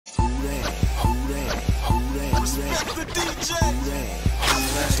Respect the DJ.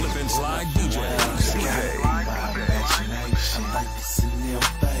 Slip and slide DJs. My imagination. I think it's an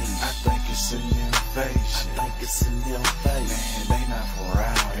invasion. I think it's an invasion. I think it's an invasion. Man, they not from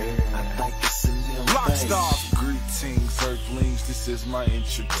around here. I think it's an invasion. Greetings, Earthlings. This is my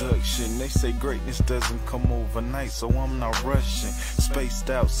introduction. They say greatness doesn't come overnight, so I'm not rushing.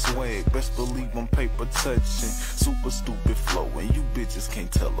 Spaced out swag, best believe I'm paper touching. Super stupid flow, and you bitches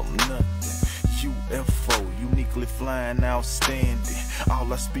can't tell them nothing. UFO, uniquely flying, outstanding.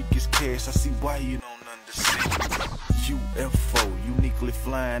 All I speak is cash, I see why you don't understand. UFO, uniquely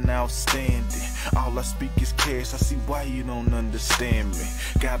flying, outstanding. All I speak is cash, I see why you don't understand me.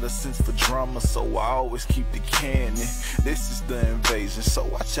 Got a sense for drama, so I always keep the cannon. This is the invasion, so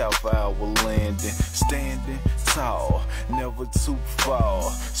watch out for our landing. Standing tall, never too far.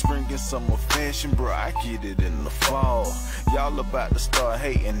 Spring and summer fashion, bro, I get it in the fall. Y'all about to start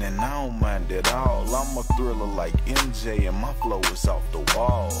hating, and I don't mind at all. I'm a thriller like MJ, and my flow is off the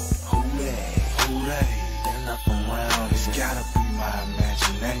wall. WhoDat? They're not from around. It's gotta be my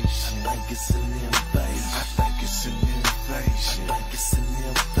imagination. I think it's an invasion. I think it's an invasion. I think it's an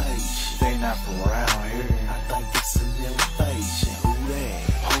invasion. They not from around here. I think it's an invasion.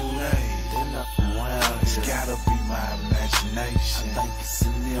 WhoDat? They're not from around. It's gotta be my imagination. I think it's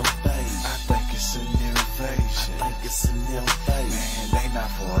an invasion. I think it's an invasion. I think it's an invasion. Man, they not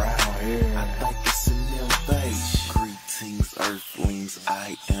from around here. I think it's an invasion. Greetings, Earthlings.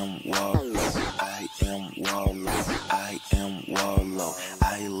 I am Wallow. I am Wallow. I am Wallow.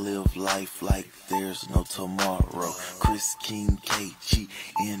 I live life like there's no tomorrow. Chris King,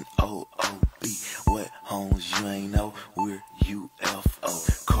 KGNOOB. What homes you ain't know? We're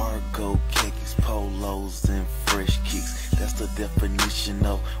UFO. Cargo khakis, polos, and fresh kicks. That's the definition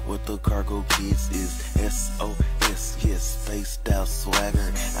of what the cargo kids is. SOS, yes, spaced out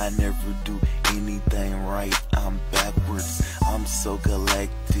swagger. I never do anything right, I'm backwards. I'm so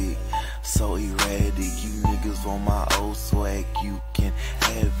galactic, so erratic. You niggas on my old swag, you can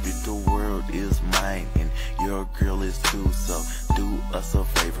have it. The world is mine and your girl is too. So do us a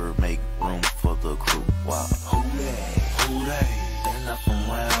favor, make room for the crew. Wow. WhoDat? They're not from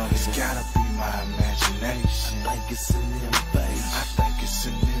around. It's gotta be my imagination. I think it's an invasion. I think it's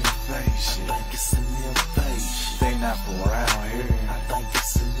an invasion. I think it's an invasion. They not from around here. I think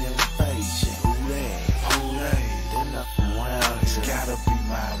it's an invasion. WhoDat? They're not from around. It's gotta be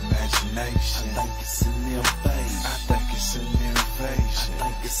my imagination. I think it's an invasion. I think it's an invasion. I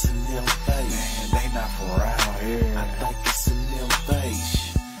think it's an invasion. Man, they not from around here. I think it's an invasion.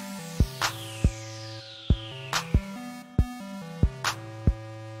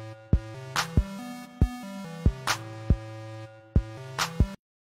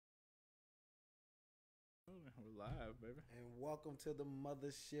 Live, baby. And welcome to the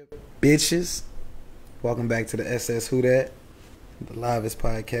mothership, bitches. Welcome back to the SS WhoDat, the livest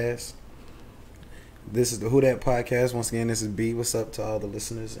podcast. This is the WhoDat podcast. Once again, this is B. What's up to all the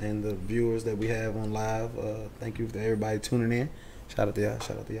listeners and the viewers that we have on live? Thank you to everybody tuning in. Shout out to y'all.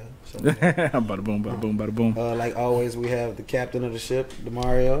 Shout out to y'all. Bada boom, bada boom, bada boom. Like always, we have the captain of the ship,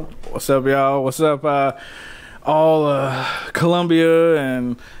 Demario. What's up, y'all? What's up, all Colombia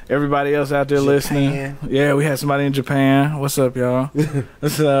and everybody else out there listening. Yeah, we had somebody in Japan. What's up, y'all?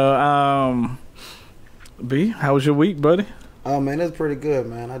 So, B, how was your week, buddy? Oh man, it's pretty good,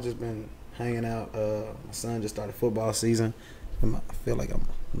 man. I just been hanging out. My son just started football season. I feel like I'm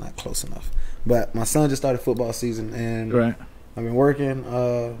not close enough, but my son just started football season, and right. I've been working,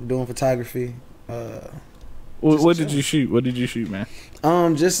 doing photography. What did you shoot? What did you shoot, man?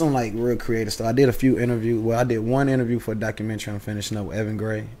 Just some like real creative stuff. I did a few interviews. Well, I did one interview for a documentary I'm finishing up with Evan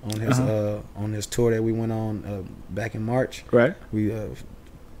Gray on his tour that we went on back in March. Right. We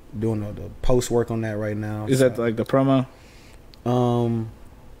doing the post work on that right now. Is that like the promo?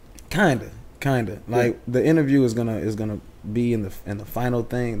 Kinda. Like the interview is gonna be in the final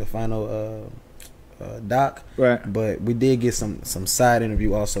thing, the final doc. Right. But we did get some side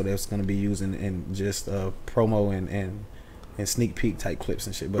interview also that's gonna be used in just promo and sneak peek type clips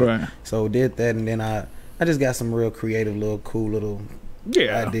and shit. But right. So did that, and then I just got some real creative little cool little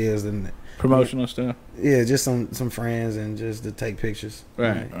ideas and promotional stuff. Yeah, just some friends and just to take pictures.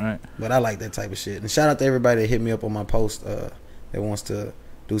 Right. But I like that type of shit. And shout out to everybody that hit me up on my post that wants to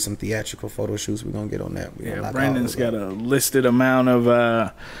do some theatrical photo shoots. We're gonna get on that. Brandon's got a listed amount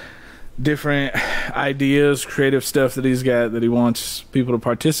of different ideas, creative stuff that he's got that he wants people to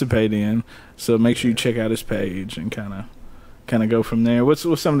participate in. So make sure you check out his page and kind of go from there. What's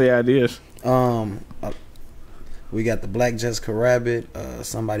some of the ideas? We got the Black Jessica Rabbit.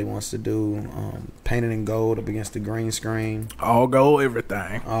 Somebody wants to do painted in gold up against the green screen. All gold,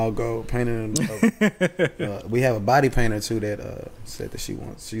 everything. All gold, painted in we have a body painter too that said that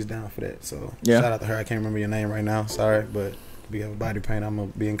she's down for that. So yeah. Shout out to her. I can't remember your name right now. Sorry, but we have a body painter. I'm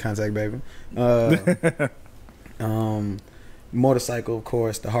gonna be in contact, baby. Motorcycle, of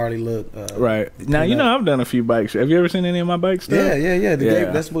course, the Harley look. Right. Now, you know, I've done a few bikes. Have you ever seen any of my bike stuff? Yeah.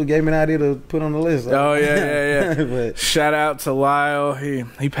 That's what gave me an idea to put on the list. Oh, yeah. But, shout out to Lyle.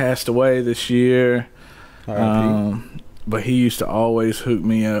 He passed away this year. But he used to always hook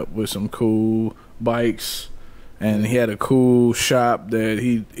me up with some cool bikes. And he had a cool shop that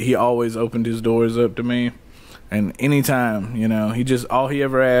he always opened his doors up to me. And anytime, you know, all he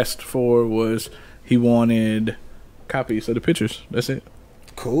ever asked for was he wanted copies of the pictures. That's it.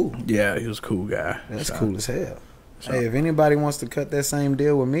 Cool. Yeah, he was a cool guy. That's cool as hell. So, hey, if anybody wants to cut that same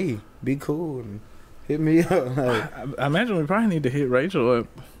deal with me, be cool and hit me up. I imagine we probably need to hit Rachel up.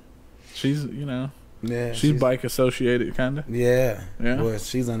 She's, you know, she's bike associated, kind of. Yeah. Well,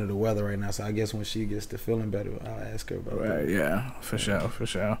 she's under the weather right now, so I guess when she gets to feeling better, I'll ask her about that. Right. Yeah. For sure.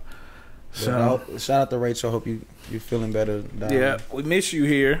 So shout out to Rachel. Hope you feeling better. Darling. Yeah, we miss you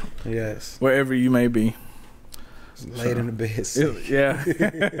here. Yes. Wherever you may be. Laid in the bed. Yeah.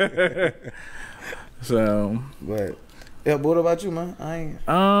 But yeah, what about you, man?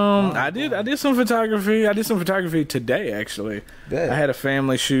 I did some photography. I did some photography today, actually. I had a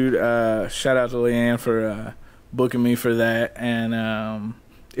family shoot. Shout out to Leanne for booking me for that, and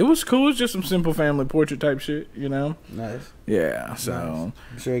it was cool. It's just some simple family portrait type shit, you know. Nice. Yeah. So nice.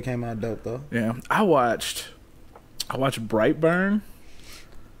 I'm sure it came out dope though. Yeah. I watched Brightburn.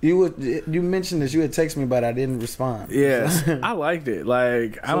 You mentioned this. You had texted me about it. I didn't respond. Yes, I liked it.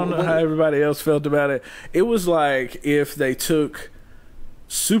 Like, I don't know how everybody else felt about it. It was like if they took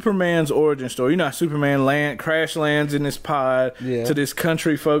Superman's origin story. You know how Superman crash lands in this pod to this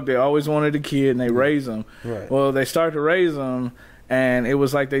country folk. They always wanted a kid, and they raise him. Right. Well, they start to raise him, and it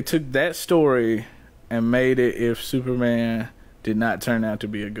was like they took that story and made it if Superman did not turn out to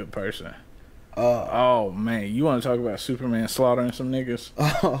be a good person. Oh man, you want to talk about Superman slaughtering some niggas?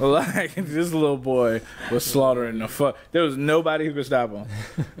 Like, this little boy was slaughtering the fuck. There was nobody who could stop him.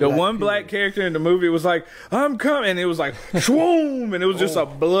 The one black character in the movie was like, "I'm coming," and it was like, "Shwoom," and it was just a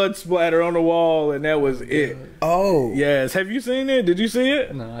blood splatter on the wall, and that was it. Oh yes, have you seen it? Did you see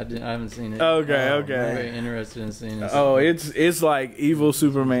it? No, I haven't seen it. Okay. I'm very interested in seeing it. Oh, it's like evil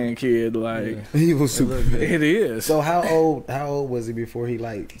Superman kid, like evil Superman. It is. So how old was he before he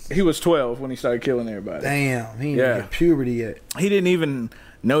He was 12 when he started killing everybody. Damn, he didn't get puberty yet. He didn't even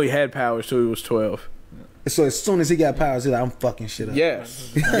know he had powers till he was 12. So as soon as he got powers, he's like, "I'm fucking shit up."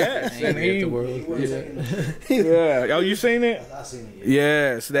 Yes. And he, the world. yeah. Oh, you seen it? I seen it.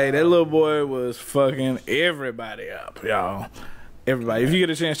 Yes. That little boy was fucking everybody up, y'all. Everybody. If you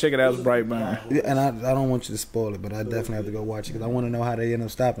get a chance, check it out. It's Brightburn. Yeah, and I don't want you to spoil it, but I definitely have to go watch it because I want to know how they end up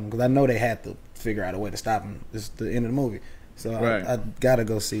stopping him. Because I know they had to figure out a way to stop him. It's the end of the movie, so I gotta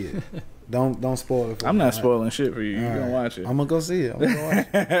go see it. Don't spoil it. I'm not spoiling shit for you. You're gonna watch it. I'm gonna go see it.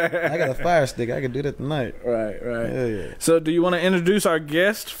 I got a fire stick. I can do that tonight. Right. Yeah. So, do you want to introduce our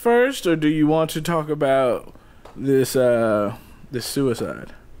guest first, or do you want to talk about this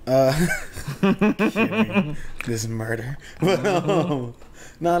suicide? This murder. But no,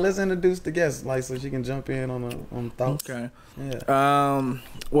 let's introduce the guest, like, so she can jump in on thoughts. Okay. Yeah.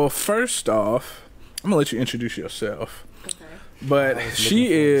 Well, first off, I'm gonna let you introduce yourself. Okay. But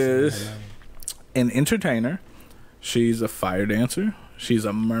she is an entertainer. She's a fire dancer. She's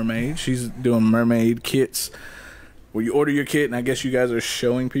a mermaid. She's doing mermaid kits where you order your kit, and I guess you guys are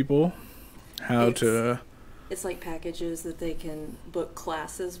showing people how to. It's like packages that they can book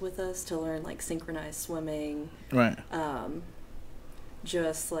classes with us to learn, like synchronized swimming. Right.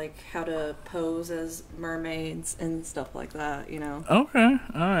 Just like how to pose as mermaids and stuff like that, you know. Okay.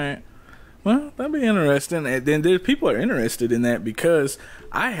 All right. Well, that'd be interesting. And then people are interested in that because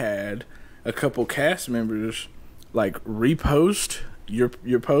I had a couple cast members like repost your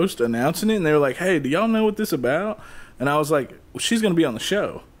post announcing it, and they were like, "Hey, do y'all know what this about?" And I was like, well, "She's gonna be on the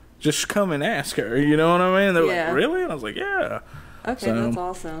show. Just come and ask her." You know what I mean? They're like, "Really?" And I was like, "Yeah." Okay, so, that's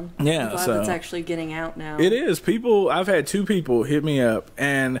awesome. Yeah, I'm glad it's actually getting out now. It is. I've had 2 people hit me up,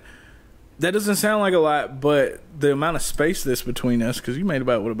 and that doesn't sound like a lot, but the amount of space that's between us, because you made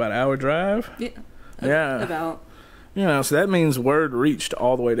about an hour drive? Yeah. About. You know, so that means word reached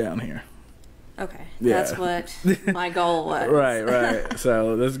all the way down here. Okay. Yeah. That's what my goal was. Right.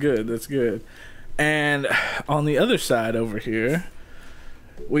 So that's good. And on the other side over here,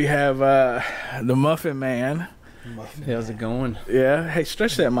 we have the Muffin Man. Muffin. How's it going? Yeah. Hey,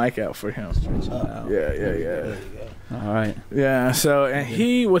 stretch that mic out for him. Wow. Yeah. There you go. All right. Yeah. So,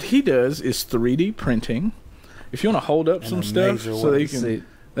 and what he does is 3D printing. If you want to hold up In some a stuff major so way.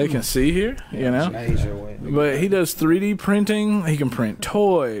 they can see here, you know. Major way. But he does 3D printing. He can print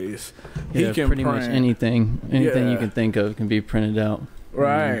toys. He Yeah, can pretty print much anything Yeah. you can think of can be printed out.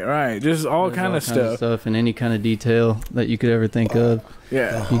 Right. Just all There's kind of kinds stuff. and any kind of detail that you could ever think of.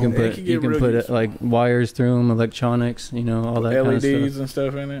 Yeah. You can It put get you can real put useful. like wires through them, electronics, all that kind of LEDs stuff. and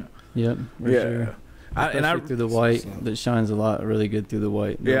stuff in it. Yep, for Yeah. sure. I Especially through the white, that shines a lot, really good through the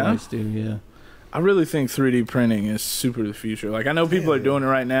white. The Yeah? lights do, yeah. I really think 3D printing is super the future. Like, I know people are doing it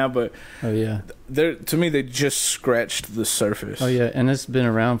right now, but Oh yeah. to me, they just scratched the surface. Oh yeah, and it's been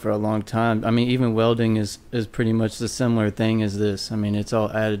around for a long time. I mean, even welding is pretty much the similar thing as this. I mean, it's all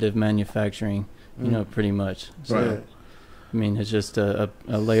additive manufacturing, pretty much. So, Right. I mean, it's just a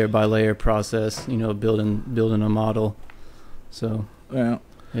layer by layer process, building a model. So, Yeah.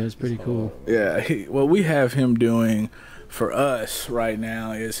 yeah, it's pretty cool. Yeah. What we have him doing for us right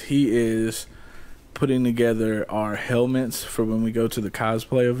now is he is putting together our helmets for when we go to the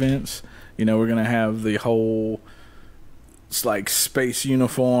cosplay events. We're gonna have the whole, it's like space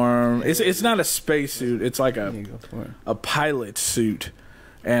uniform. It's not a space suit. It's like There you go for it. a pilot suit,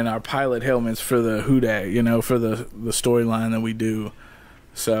 and our pilot helmets for the WhoDat, for the storyline that we do.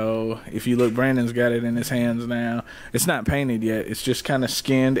 So if you look, Brandon's got it in his hands now. It's not painted yet. It's just kind of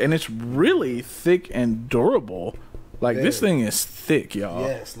skinned, and it's really thick and durable. Like, this thing is thick, y'all.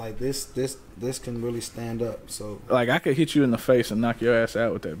 Yes, like this can really stand up. So Like, I could hit you in the face and knock your ass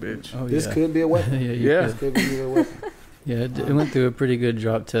out with that bitch. Oh, this yeah. could be a weapon. Yeah, you Yeah. This could be a weapon. Yeah, it went through a pretty good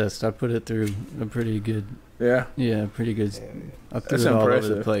drop test. I put it through a pretty good, pretty good. I threw That's it all over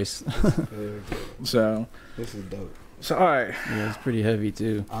impressive. the place. Very good. So, This is dope. all right. Yeah, it's pretty heavy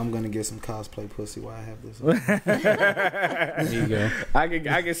too. I'm gonna get some cosplay pussy while I have this on. There you go.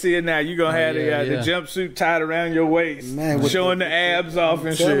 I can see it now. You gonna have yeah, the yeah. jumpsuit tied around your waist, Man, with showing the abs off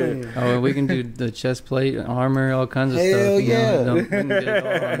and Telling shit. you. Oh, and we can do the chest plate, armor, all kinds of Hell stuff. yeah. We can get it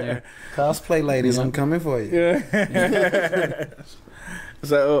all on there. Cosplay ladies, Yeah. I'm coming for you. Yeah.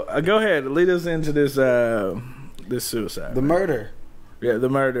 So go ahead, lead us into this this suicide. The murder. Yeah, the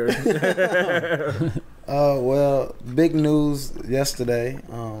murder. Well, big news yesterday.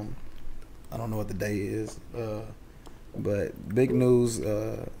 I don't know what the day is, but big news.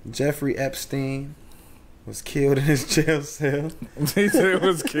 Jeffrey Epstein was killed in his jail cell. He said it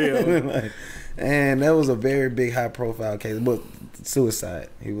was killed. And that was a very big, high-profile case. But suicide.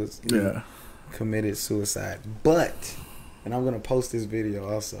 He Yeah. committed suicide. But, and I'm gonna post this video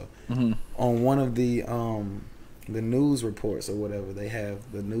also on one of the news reports or whatever. They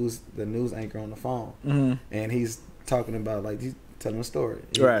have the news anchor on the phone, and he's talking about, like, he's telling a story.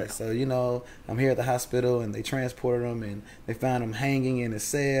 Right. So, I'm here at the hospital, and they transported him, and they found him hanging in a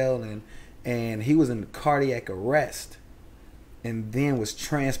cell, and he was in cardiac arrest, and then was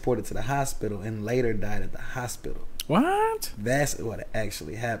transported to the hospital, and later died at the hospital. What? That's what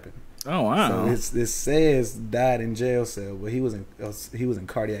actually happened. Oh wow. So it says died in jail cell, but he was in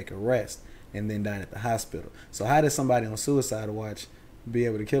cardiac arrest and then died at the hospital. So how does somebody on suicide watch be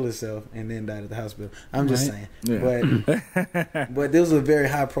able to kill himself and then die at the hospital? I'm just saying. Yeah. But this was a very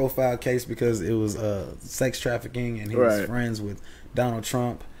high profile case because it was sex trafficking, and he was friends with Donald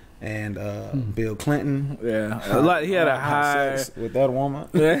Trump and Bill Clinton. Yeah. A lot. He had a high. Sex with that woman.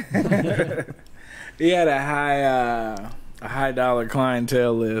 He had a high dollar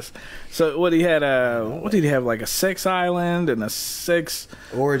clientele list. So what he had what did he have, like a sex island and a sex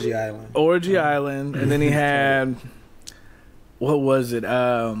Orgy Island. island, and then he had, what was it?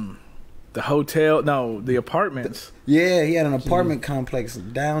 The hotel? No, the apartments. Yeah, he had an apartment complex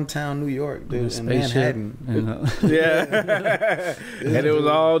downtown New York, dude, in Manhattan. Yeah. And it was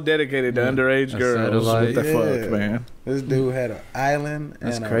all dedicated to underage A girls. What the satellite. fuck, man? This dude had an island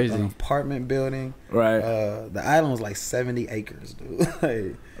That's and crazy. an apartment building. Right. The island was like 70 acres, dude.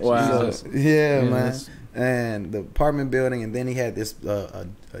 Like, Wow. Jesus. Yeah, man. that's- And the apartment building, and then he had this a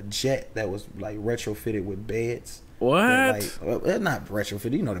jet that was like retrofitted with beds. What? Like, not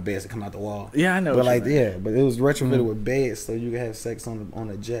retrofitted. You know the beds that come out the wall. Yeah, I know. But what you like, mean. yeah, but it was retrofitted with beds, so you could have sex on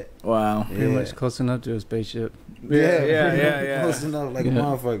a jet. Wow. Pretty Yeah. much close enough to a spaceship. Yeah. Close enough, like a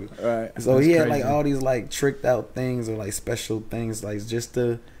motherfucker. Right. So That's he had crazy. like all these like tricked out things or like special things, like just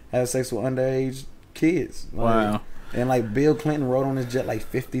to have sex with underage kids. Like, Wow. And like Bill Clinton rode on his jet like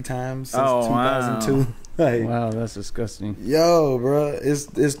 50 times since Oh, wow. 2002. Like, Wow, that's disgusting. yo, bro, it's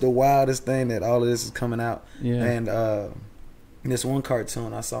the wildest thing that all of this is coming out. Yeah. And this one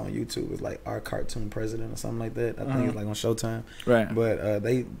cartoon I saw on YouTube was like Our Cartoon President or something like that. I think it's like on Showtime. Right. But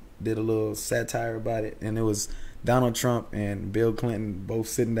did a little satire about it, and it was Donald Trump and Bill Clinton both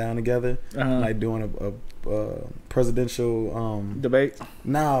sitting down together, like doing a presidential debate.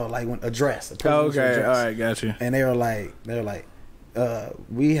 No, like when address. Okay, address. All right, got you. And they were like,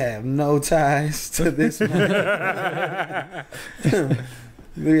 we have no ties to this man.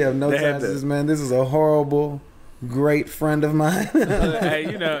 We have no ties to this man. This is a horrible, great friend of mine. Hey,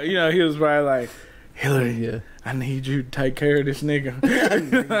 you know, he was probably like, Hillary, I need you to take care of this nigga.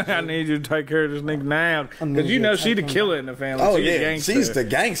 I need you to take care of this nigga now. Because you know she the killer in the family. Oh, she yeah. The gangster. She's the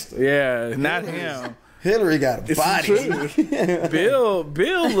gangster. Yeah, not him. Hillary got a body.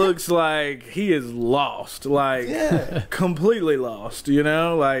 Bill looks like he is lost. Like, completely lost, you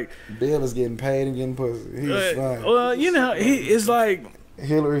know? Like, Bill is getting paid and getting pussy. He's fine. Well, you know, he is like...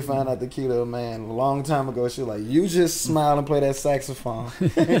 Hillary found out the key to a man a long time ago. She was like, you just smile and play that saxophone,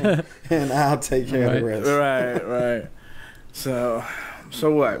 and I'll take care of the rest. Right. So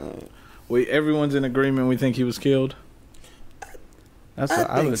what? Everyone's in agreement. We think he was killed. That's what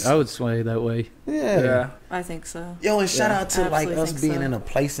I would sway that way. Yeah. I think so. Yo, and shout out to like Absolutely us think being so. in a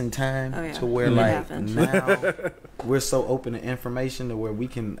place and time to where It like happened. now we're so open to information to where we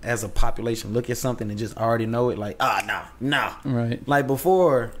can, as a population, look at something and just already know it. Like, nah. Right. Like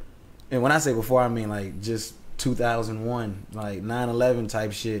before, and when I say before, I mean like just 2001, like 9/11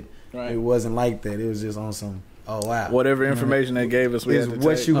 type shit. Right. It wasn't like that. It was just on some. Oh wow! Whatever information they gave us, we is had to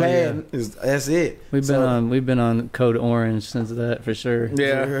what take. you had. That's it. We've been on code orange since that for sure.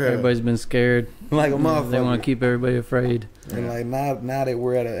 Yeah, everybody's been scared. Like a motherfucker. They want to keep everybody afraid. And like now that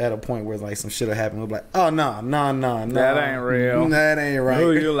we're at a point where like some shit will happen, we're like, oh no, that ain't real. That ain't right.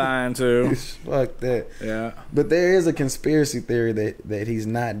 Who you lying to? Fuck that. Yeah. But there is a conspiracy theory that he's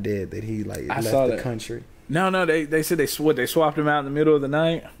not dead. That he like left the country. No, they said they swapped him out in the middle of the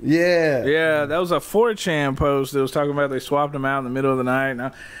night. Yeah, that was a 4chan post that was talking about they swapped him out in the middle of the night.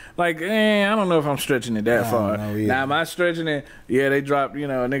 Now, like, I don't know if I'm stretching it that far. Now, am I stretching it? Yeah, they dropped, a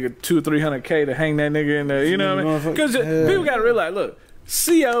nigga $200-300K to hang that nigga in there. You know what I mean? Because people got to realize, look,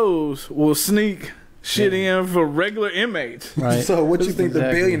 COs will sneak shit in for regular inmates. Right. So what you think the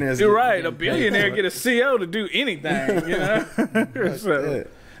billionaires? You're right. A billionaire get a CO to do anything. You know. So,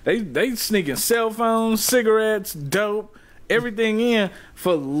 They sneaking cell phones, cigarettes, dope, everything in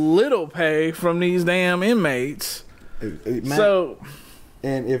for little pay from these damn inmates. And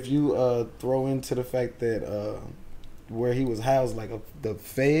if you throw into the fact that where he was housed, like the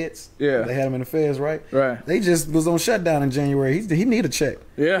feds, they had him in the feds, right? They just was on shutdown in January. He need a check.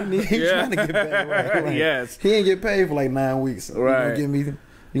 Yeah, he trying to get back right. Like, yes, he ain't get paid for like 9 weeks. So right, you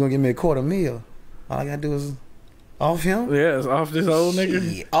gonna give me a $250,000? All I gotta do is. Off him? Yeah, it's off this old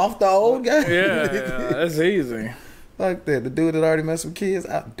nigga. Off the old guy? Yeah, that's easy. Fuck that. The dude that already messed with kids,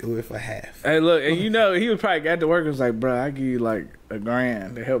 I'll do it for half. Hey, look, and he was probably got to work and was like, bro, I give you like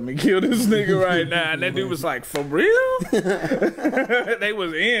 $1,000 to help me kill this nigga right now. And that dude was like, for real? They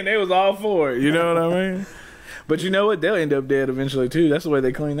was all for it. You know what I mean? But you know what? They'll end up dead eventually too. That's the way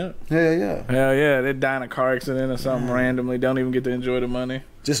they clean up. Hell yeah. Hell yeah. They die in a car accident or something randomly. Don't even get to enjoy the money.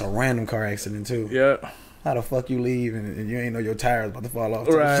 Just a random car accident too. Yeah. How the fuck you leave and you ain't know your tire is about to fall off?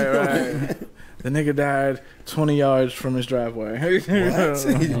 Right. The nigga died 20 yards from his driveway. What?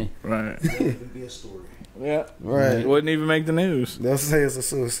 Right. It'd be a story. Yeah. Right. Wouldn't even make the news. They'll say it's a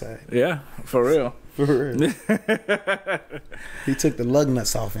suicide. Yeah, for real. For real. He took the lug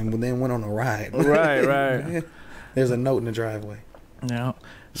nuts off and then went on a ride. Right. There's a note in the driveway. Yeah.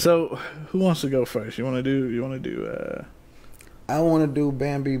 So, who wants to go first? You want to do I want to do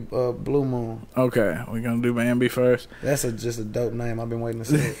Bambi Blue Moon. Okay, we're going to do Bambi first. That's just a dope name. I've been waiting to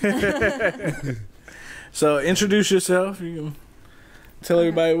say it. So, introduce yourself. You can tell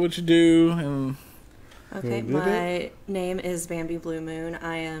everybody what you do. And Okay, my name is Bambi Blue Moon.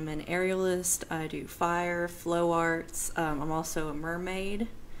 I am an aerialist. I do fire, flow arts. I'm also a mermaid.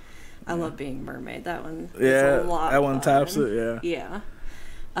 I love being a mermaid. That one is a lot that one of tops fun. it, Yeah.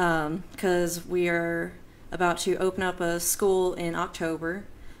 Because we are about to open up a school in October.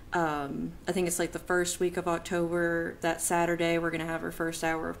 I think it's like the first week of October. That Saturday, we're going to have our first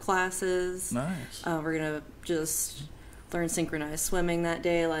hour of classes. Nice. We're going to just learn synchronized swimming that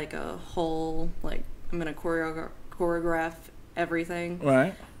day, like a whole, like, I'm going to choreograph everything.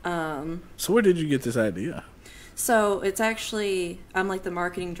 Right. So where did you get this idea? So it's actually, I'm like the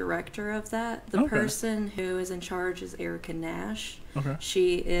marketing director of that. The person who is in charge is Erica Nash. Okay.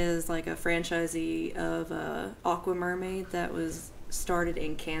 She is like a franchisee of Aqua Mermaid that was started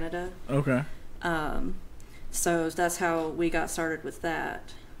in Canada. Okay. So that's how we got started with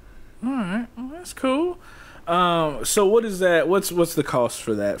that. All right. Well, that's cool. So what is that? What's the cost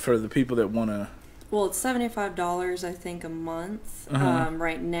for that for the people that want to Well, it's $75, I think, a month.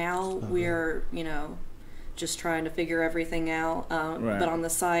 Right now, we're, just trying to figure everything out. Right. But on the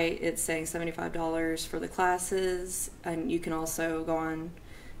site, it's saying $75 for the classes, and you can also go on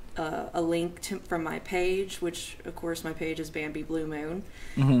a link from my page, which, of course, my page is Bambi Blue Moon.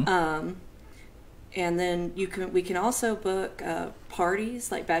 And then we can also book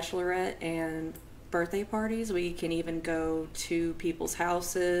parties like bachelorette and birthday parties. We can even go to people's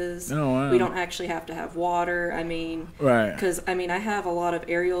houses. Oh, wow. We don't actually have to have water. I mean, Right. because I have a lot of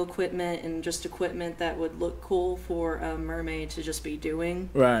aerial equipment and just equipment that would look cool for a mermaid to just be doing.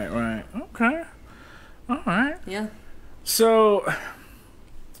 Right. Okay. All right. Yeah. So,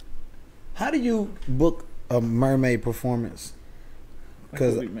 How do you book a mermaid performance? what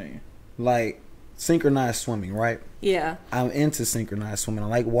Because do you mean? like synchronized swimming, right? Yeah. I'm into synchronized swimming. I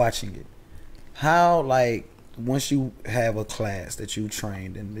like watching it. How, like, once you have a class that you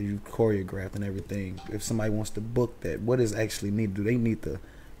trained and you choreographed and everything, if somebody wants to book that, what is actually needed? Do they need the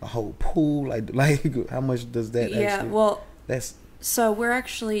whole pool? Like how much does that Yeah. actually? Well, That's so we're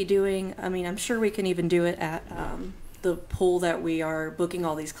actually doing. I'm sure we can even do it at the pool that we are booking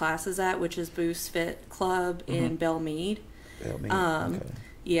all these classes at, which is Boost Fit Club in Belmead. okay.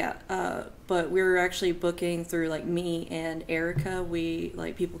 Yeah, but we're actually booking through like me and Erica. We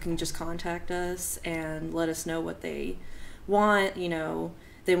like people can just contact us and let us know what they want.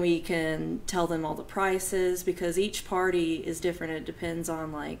 Then we can tell them all the prices because each party is different. It depends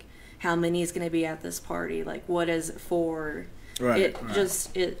on like how many is going to be at this party. Like what is it for? Right.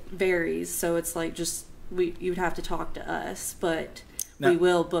 It varies. So it's like you'd have to talk to us, but Now- we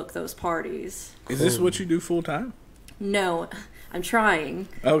will book those parties. Is this what you do full time? No, I'm trying.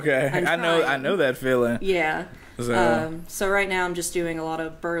 Okay. I'm I trying. know that feeling. Yeah. So, So right now I'm just doing a lot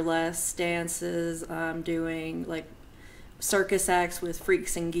of burlesque dances. I'm doing like circus acts with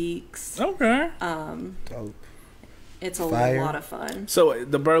freaks and geeks. okay. Dope. It's a Fire. lot of fun. So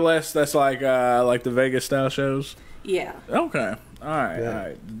the burlesque, that's like the Vegas style shows. Yeah. Okay. All right. Yeah. All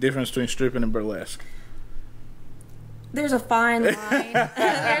right. The difference between stripping and burlesque. There's a fine line. There's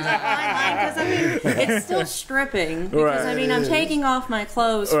a fine line because it's still stripping. Because Right. I'm taking off my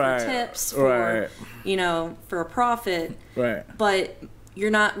clothes Right. for tips, for Right. for a profit. Right. But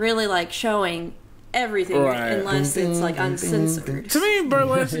you're not really like showing everything Right. unless it's like uncensored. To me,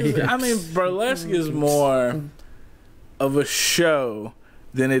 burlesque is more of a show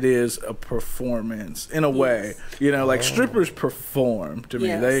than it is a performance in a way. Like strippers perform to me.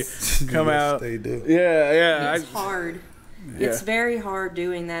 Yes. They come Yes, out. they do. Yeah. It's hard. Yeah. It's very hard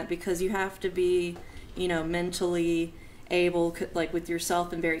doing that because you have to be, mentally able, like with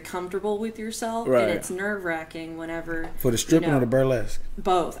yourself and very comfortable with yourself. Right. And it's nerve wracking whenever. For the stripping or the burlesque?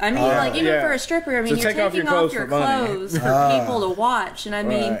 Both. Even yeah. for a stripper, So you're take off taking your off clothes your for money. clothes for people to watch. And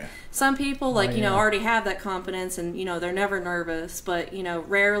Right. some people yeah. already have that confidence and they're never nervous, but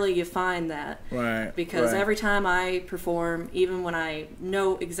rarely you find that. Right. Because right. every time I perform, even when I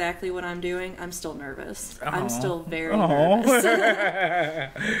know exactly what I'm doing, I'm still nervous. I'm still very nervous.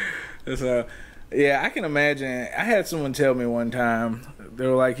 So, yeah, I can imagine. I had someone tell me one time, they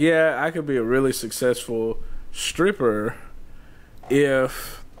were like, yeah, I could be a really successful stripper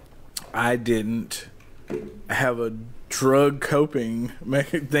if I didn't have a drug coping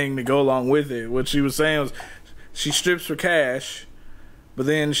thing to go along with it. What she was saying was she strips for cash, but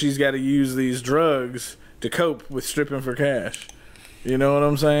then she's got to use these drugs to cope with stripping for cash. You know what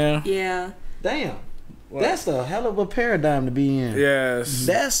I'm saying? Yeah. Damn. That's a hell of a paradigm to be in. Yes.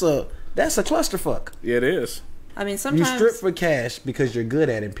 That's a clusterfuck. Yeah, it is. Sometimes You strip for cash because you're good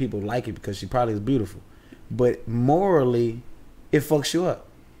at it and people like it because she probably is beautiful. But morally, it fucks you up.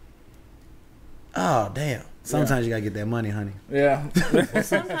 Oh, damn. Sometimes you gotta get that money, honey. Yeah.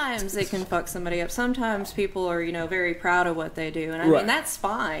 sometimes it can fuck somebody up. Sometimes people are, very proud of what they do. And Right. that's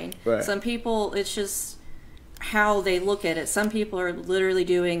fine. Right. Some people, it's just how they look at it. Some people are literally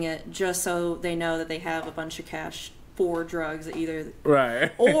doing it just so they know that they have a bunch of cash for drugs either. Right.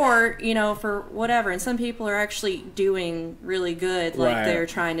 Or, for whatever. And some people are actually doing really good. Like Right. they're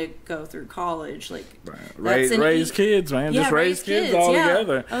trying to go through college. Like, Raise kids, man. Yeah, Just raise kids all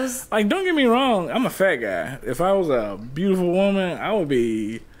together. Like, don't get me wrong. I'm a fat guy. If I was a beautiful woman, I would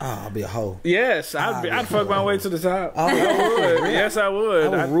be. Oh, I'll be a hoe. Yes, I'd fuck my way to the top. Oh, I would. Yes, I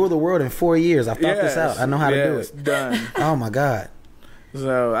would. I would rule the world in 4 years. I thought this out. I know how to do yes, it. Done. Oh my God.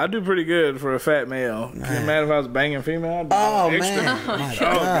 So I do pretty good for a fat male. Can you imagine if I was banging female? I'd be Oh extra. man. My Oh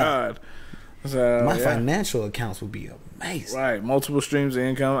God. So My yeah. financial accounts would be a amazing. Right, multiple streams of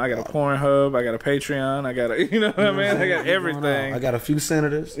income. I got a Pornhub. I got a Patreon. I got a, you know what I mean? I got everything. I got a few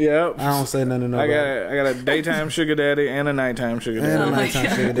senators. Yep. I don't say nothing to nobody. I got a daytime sugar daddy and a nighttime sugar daddy. And a Oh my nighttime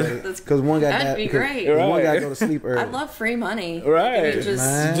God. sugar daddy. Because one got That'd be great. One got Right. to go to sleep early. I love free money. Right. It just,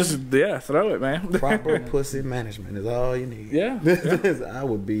 Man. Just throw it, man. Proper pussy management is all you need. Yeah. I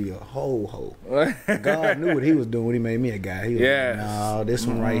would be a hoe. God knew what he was doing when he made me a guy. He was Yes. like, no, this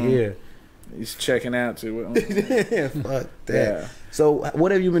one right here. He's checking out too. Fuck that. Yeah. So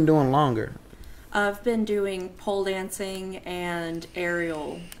what have you been doing longer? I've been doing pole dancing and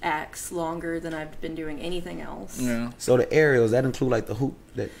aerial acts longer than I've been doing anything else. Yeah. So the aerials, that include like the hoop?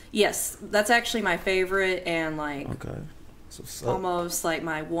 Yes, that's actually my favorite and like Okay. So, almost like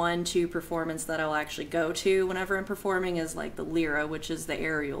my 1-2 performance that I'll actually go to whenever I'm performing is like the lyra, which is the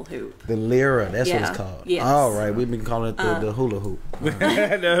aerial hoop. the lyra, that's what Yeah. it's called. Yes. All right, we've been calling it the hula hoop. Well, I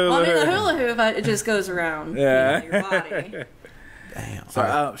mean, the hula hoop, it just goes around Yeah. your body. Damn.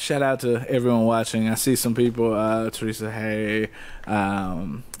 So shout out to everyone watching. I see some people. Teresa, hey.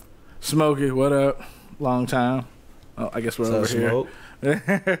 Smokey, what up? Long time. Oh, I guess we're So over smoke.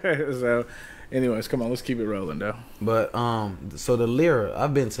 here. So, anyways, come on, let's keep it rolling, though. But so the lyra,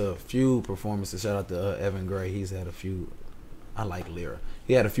 I've been to a few performances. Shout out to Evan Gray. He's had a few. I like lyra.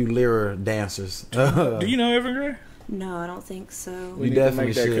 He had a few lyra dancers. Do you know Evan Gray? No, I don't think so. We You need to definitely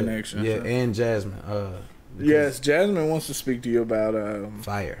make that should. connection. Yeah, So. and Jasmine. Yes, Jasmine wants to speak to you about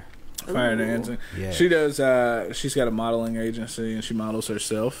Fire. fire Ooh. dancing. Yeah. She does. She's got a modeling agency and she models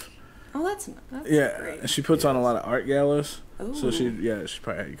herself. Oh, that's Yeah, great. and she puts on a lot of art galas. Ooh. So she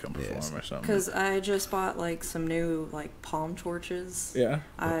probably had you come perform Yes. or something. Because I just bought like some new like palm torches. Yeah.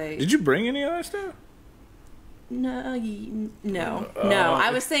 I Did you bring any of that stuff? No.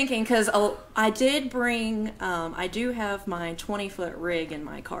 I was thinking because I did bring. I do have my 20-foot rig in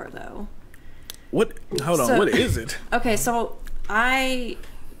my car though. What? Hold on. So- What is it? Okay, so I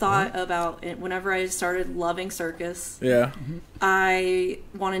thought about it whenever I started loving circus. Yeah. I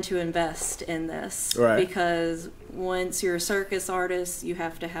wanted to invest in this Right. because once you're a circus artist, you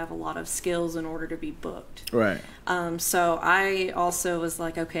have to have a lot of skills in order to be booked. Right. So I also was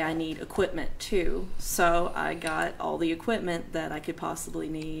like, okay, I need equipment too. So I got all the equipment that I could possibly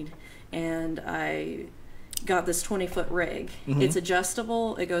need, and I got this 20-foot rig. Mm-hmm. It's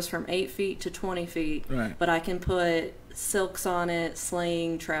adjustable. It goes from 8 feet to 20 feet. Right. But I can put silks on it,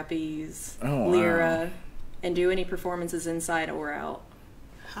 sling, trapeze, Oh, wow. lyra, and do any performances inside or out.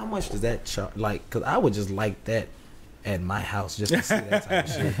 How much does that charge? Like, cause I would just like that at my house just to see that type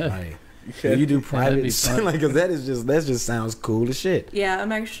of shit. Like, if you do That'd private, be fun. like, cause that just sounds cool as shit. Yeah,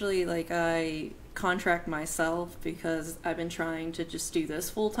 I'm actually like I contract myself because I've been trying to just do this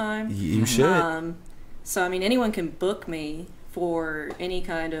full time. You should. So I mean, anyone can book me for any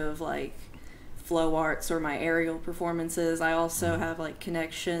kind of like flow arts or my aerial performances. I also have like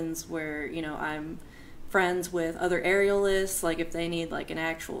connections where I'm friends with other aerialists. Like if they need like an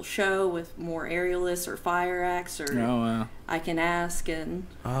actual show with more aerialists or fire acts, or Oh wow. I can ask and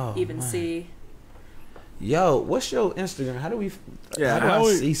even man. see. Yo, what's your Instagram? How do we? Yeah, how do how I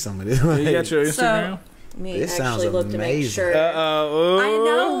we- see some of this? You Like, got your Instagram? So, let me This sounds actually look to make amazing.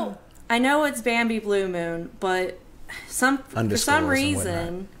 sure. I know it's Bambi Blue Moon, but for some Underscores and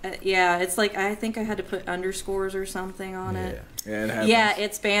reason, yeah, it's like I think I had to put underscores or something on yeah. it. Yeah, it happens. Yeah,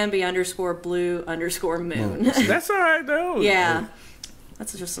 it's Bambi_Blue_Moon. That's all right though. Yeah,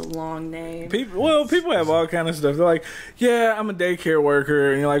 that's just a long name. People have all kind of stuff. They're like, yeah, I'm a daycare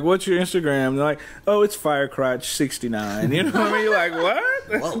worker, and you're like, what's your Instagram? They're like, oh, it's Firecrotch69. You know what I mean? You're like,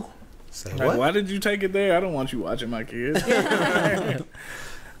 what? Whoa. Say Like, what? why did you take it there? I don't want you watching my kids.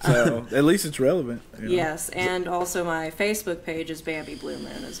 So at least it's relevant. You know? Yes, and also my Facebook page is Bambi Blue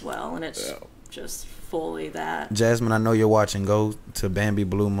Moon as well, and it's just fully that. Jasmine, I know you're watching. Go to Bambi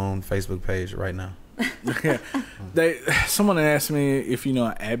Blue Moon Facebook page right now. Someone asked me if you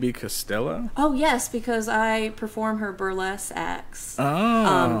know Abby Costello. Oh yes, because I perform her burlesque acts.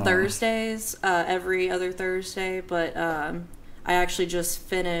 Oh. Thursdays, every other Thursday, but I actually just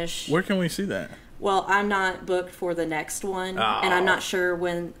finished. Where can we see that? Well, I'm not booked for the next one, and I'm not sure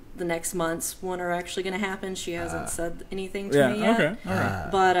when the next month's one are actually going to happen. She hasn't said anything to me yet. Okay. All right.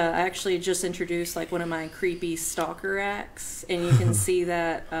 But I actually just introduced like one of my creepy stalker acts, and you can see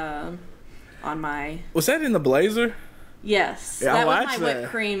that on my. Was that in the Blazer? Yes, Yeah, I that was my watched whipped that.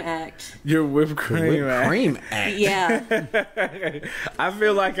 cream act. Your whipped cream, Whipped cream act. Yeah, I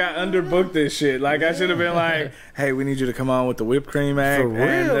feel like I underbooked this shit. Like I should have been like, "Hey, we need you to come on with the whipped cream act For real,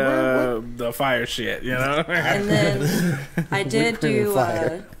 and man. the fire shit," you know. and then I did cream do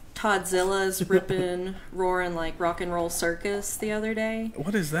fire. Todzilla's rippin', roaring like rock and roll circus the other day.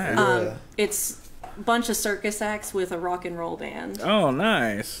 What is that? It's bunch of circus acts with a rock and roll band. Oh,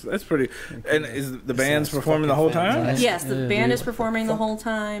 nice. That's pretty. And is the band's performing the whole time? Nice. Yes, the Yeah, band dude. is performing the whole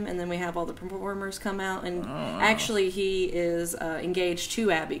time, and then we have all the performers come out. And actually, he is engaged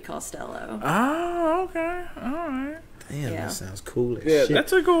to Abby Costello. Oh, okay. All right. Damn, Yeah. that sounds cool as Yeah, shit.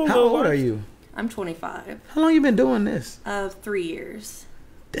 that's a cool How little old life. are you? I'm 25. How long you been doing this? 3 years.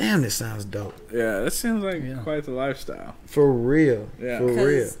 Damn, this sounds dope. Yeah, that seems like Yeah. quite the lifestyle. For real. Yeah. For real.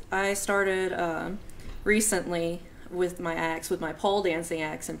 Because I started recently with my acts, with my pole dancing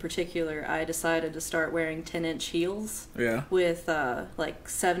acts in particular. I decided to start wearing 10-inch heels Yeah. with like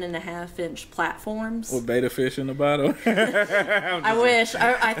 7.5-inch platforms. With beta fish in the bottom. I wish.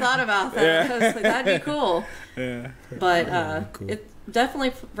 I thought about that. Yeah. I was like, that'd be cool. Yeah. But cool. it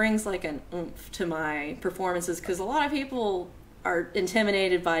definitely brings like an oomph to my performances because a lot of people are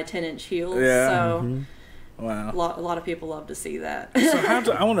intimidated by 10-inch heels. Yeah. So Wow. a lot of people love to see that.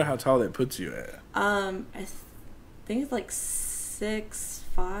 So I wonder how tall that puts you at. I think it's like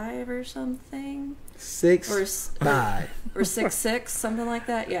 6'5" or something, 6'5". or 6'6", something like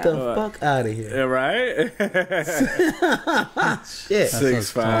that. Yeah. The fuck out of here. Yeah, right? Shit.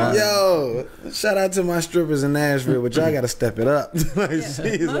 6'5". Yo, shout out to my strippers in Nashville, but y'all gotta step it up. Like, she's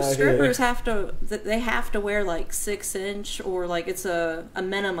out Most here. strippers have to wear like 6-inch or like it's a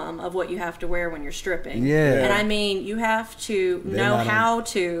minimum of what you have to wear when you're stripping. Yeah. And I mean, you have to They're know not how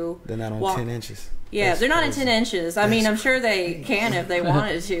to. They're not on walk. 10 inches. Yeah, That's they're not crazy. in 10 inches. I mean, I'm sure they can if they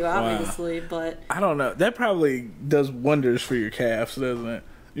wanted to, obviously, but I don't know. That probably does wonders for your calves, doesn't it?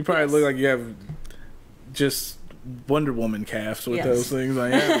 You probably look like you have just Wonder Woman calves with Yes. those things.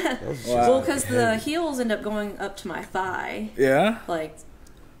 Like, yeah. Wow. well, because the heels end up going up to my thigh, Yeah? like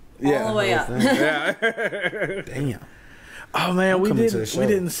Yeah. all the way up. Yeah. Damn. Oh man, I'm we coming to the didn't show. we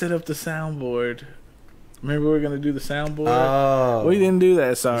didn't set up the soundboard. Remember we were gonna do the soundboard? Oh. We didn't do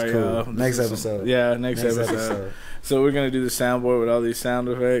that. Sorry, cool. y'all. Next This is episode. Yeah, next episode. So we're gonna do the soundboard with all these sound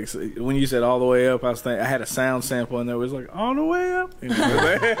effects. When you said all the way up, I was thinking I had a sound sample in there. It was like all the way up. You know?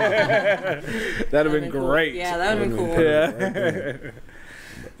 That'd have been cool. great. Yeah, that would have been cool. Yeah.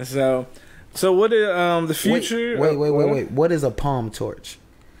 So what is the future? Wait. What is a palm torch?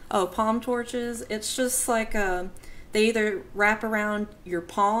 Oh, palm torches. It's just like they either wrap around your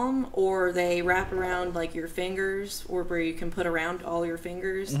palm or they wrap around like your fingers, or where you can put around all your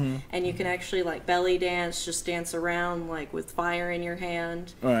fingers, and you can actually like belly dance, just dance around like with fire in your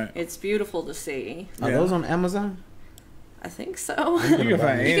hand. Right. It's beautiful to see. Are those on Amazon? I think so. You can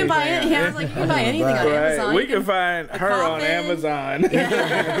find You can buy it. anything. Yeah, I was like, you can buy anything on Right. Amazon. We You can find a her on coffin. Amazon.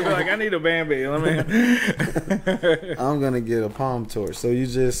 Like I need a Bambi. Let me. I'm gonna get a palm torch. So it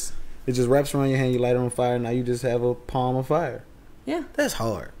just wraps around your hand. You light it on fire. Now you just have a palm of fire. Yeah. That's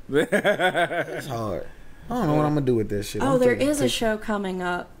hard. That's hard. I don't know what I'm gonna do with this shit. Oh, I'm there taking is a pictures. show coming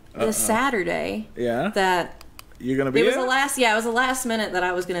up this Saturday Yeah. that. You're gonna be. It was there? the last minute that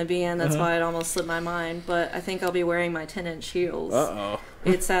I was going to be in. That's why it almost slipped my mind. But I think I'll be wearing my 10-inch heels. Uh-oh.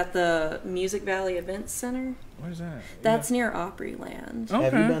 It's at the Music Valley Events Center. Where's that? That's near Opryland. Okay.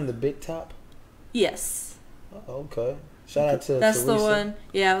 Have you done the big top? Yes. Oh, okay. Shout out to That's the Teresa. one.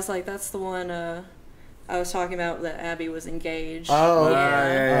 Yeah, I was like, that's the one I was talking about that Abby was engaged. Oh,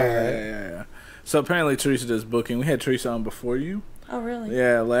 Yeah. So apparently Teresa does booking. We had Teresa on before you. Oh, really?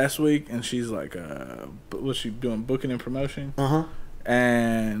 Yeah, last week, and she's like, what's she doing? Booking and promotion. Uh-huh.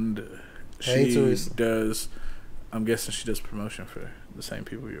 And Hey, she Teresa. does. I'm guessing she does promotion for the same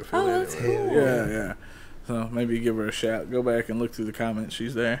people you're Oh, affiliated that's with. cool. Yeah. So maybe give her a shout. Go back and look through the comments.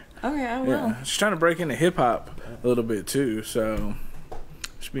 She's there. Okay, I will. Yeah, she's trying to break into hip hop a little bit too. So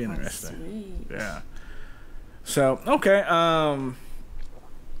should be interesting. Sweet. Yeah. So okay.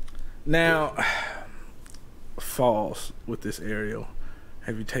 Now falls with this aerial.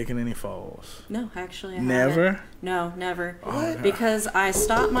 Have you taken any falls? No, actually, I Never? haven't. No, never. What? Because I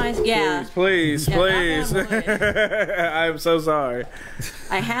stopped my... Yeah. Please. Yeah, knock on wood. I'm so sorry.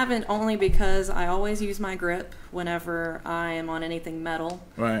 I haven't, only because I always use my grip whenever I am on anything metal.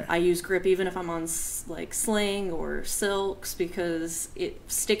 Right. I use grip even if I'm on like sling or silks, because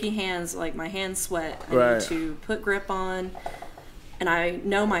sticky hands, like my hands sweat. I Right. need to put grip on, and I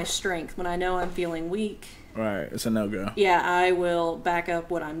know my strength. When I know I'm feeling weak, Right. It's a no-go. yeah, I will back up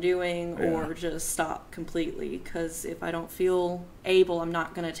what I'm doing Yeah. or just stop completely, because if I don't feel able, I'm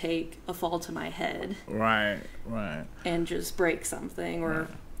not going to take a fall to my head Right. and just break something or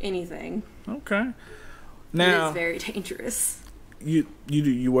anything. Okay. It Now, is very dangerous. you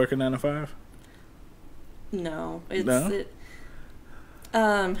work a 9 to 5? No, No?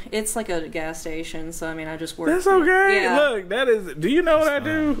 It's like a gas station, so I mean, I just work. That's okay. Yeah. Look, that is. Do you know what I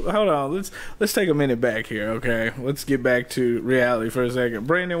do? Hold on. Let's take a minute back here. Okay. Let's get back to reality for a second.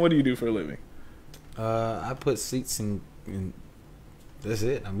 Brandon, what do you do for a living? I put seats in. That's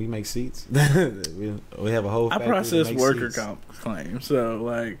it. We make seats. we have a whole. I process worker comp claims, so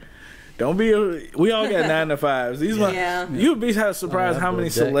like, don't be. We all got 9 to 5s. These you'd be surprised how many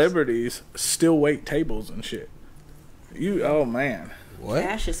celebrities still wait tables and shit. Oh man. What?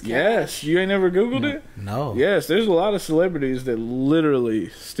 Cash is cash. Yes, you ain't never Googled it? No. Yes, there's a lot of celebrities that literally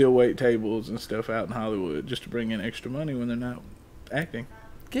still wait tables and stuff out in Hollywood just to bring in extra money when they're not acting.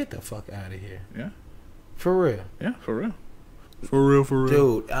 Get the fuck out of here. Yeah. For real. Yeah, for real. For real, for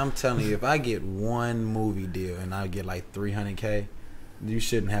real. Dude, I'm telling you, if I get one movie deal and I get like $300K, you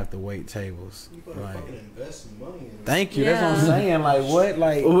shouldn't have to wait tables. You better fucking invest some money in it. Thank you. That's what I'm saying. Like, what?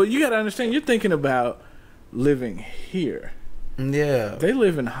 Like, well, you got to understand, you're thinking about living here. Yeah. They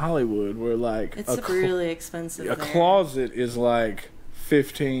live in Hollywood where, like, it's really expensive. A closet is like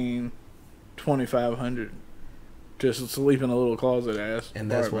 $1,500, $2,500. Just sleep in a little closet ass. And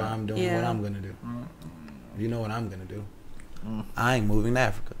that's why I'm doing what I'm going to do. You know what I'm going to do? I ain't moving to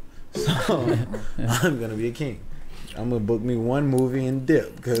Africa. So I'm going to be a king. I'm going to book me one movie and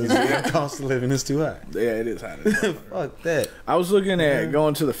dip because the cost of living is too high. Yeah, it is high. Fuck that. I was looking at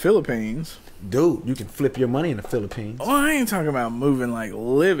going to the Philippines. Dude, you can flip your money in the Philippines. Oh, I ain't talking about moving like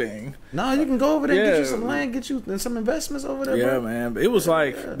living. No, you can go over there, get you some land, get you some investments over there. Yeah, bro. man. It was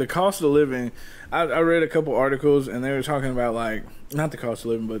like the cost of living. I read a couple articles and they were talking about like not the cost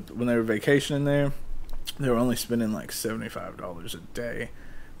of living, but when they were vacationing there, they were only spending like $75 a day.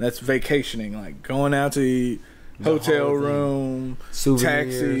 That's vacationing, like going out to eat, hotel room,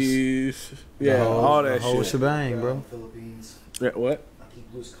 souvenirs, taxis, all that whole shit. Shebang, bro. Philippines. Yeah, what? I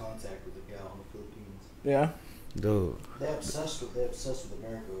keep lose contact with the gal in the Philippines. Yeah. Dude. They're obsessed with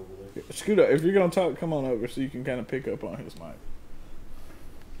America over there. Scooter, if you're gonna talk, come on over so you can kind of pick up on his mic.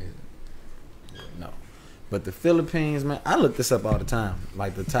 No. But the Philippines, man, I look this up all the time.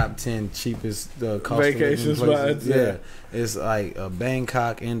 Like the top 10 cheapest cost vacation spots. Yeah. It's like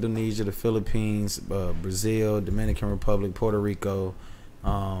Bangkok, Indonesia, the Philippines, Brazil, Dominican Republic, Puerto Rico,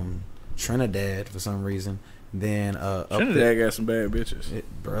 Trinidad for some reason. Then Trinidad got some bad bitches.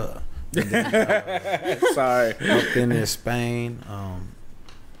 Bruh. Sorry. Up in there, Spain.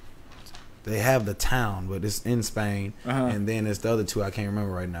 They have the town, but it's in Spain. And then it's the other two I can't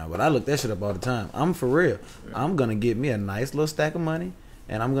remember right now. But I look that shit up all the time. I'm for real. I'm going to get me a nice little stack of money,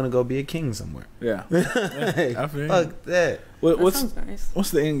 and I'm going to go be a king somewhere. Yeah. Hey, I feel fuck that. That sounds nice.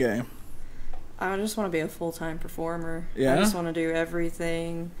 What's the end game? I just want to be a full-time performer. Yeah? I just want to do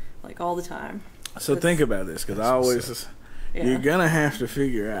everything, like, all the time. So think about this, because I always... You're going to have to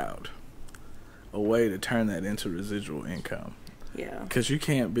figure out a way to turn that into residual income. Yeah. Because you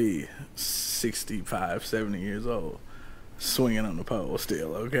can't be 65, 70 years old swinging on the pole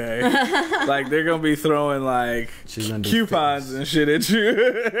still, okay? Like, they're going to be throwing, like, coupons and shit at you.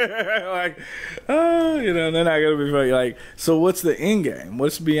 Like, oh, you know, they're not going to be funny. Like, so what's the end game?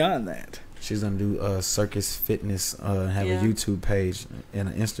 What's beyond that? She's going to do circus fitness, have a YouTube page and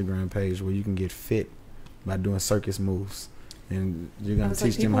an Instagram page where you can get fit by doing circus moves. And you're gonna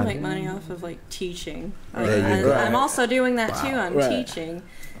teach them how to make money off of like teaching. Like, right. I'm also doing that too. I'm teaching,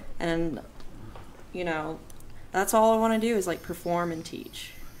 and you know, that's all I want to do is like perform and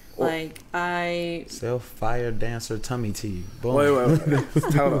teach. Like I sell fire dancer tummy tea. Boom. Wait.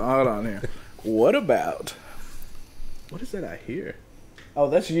 hold on here. What is that I hear? Oh,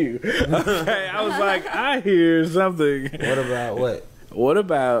 that's you. Okay, I was like, I hear something. What about what? What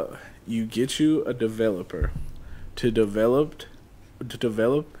about you get you a developer to develop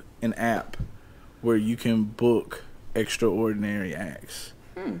an app where you can book extraordinary acts,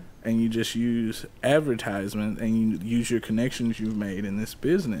 and you just use advertisement and you use your connections you've made in this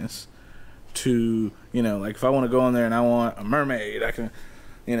business to, you know, like if I want to go in there and I want a mermaid, I can,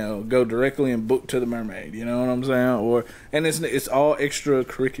 you know, go directly and book to the mermaid. You know what I'm saying? And it's all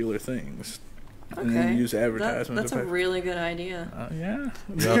extracurricular things. Okay. And then use advertisement. That's a really good idea. Yeah.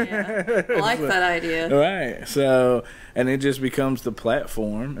 Yeah. I like that idea. Right. So, and it just becomes the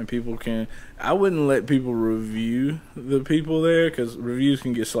platform, and people can. I wouldn't let people review the people there because reviews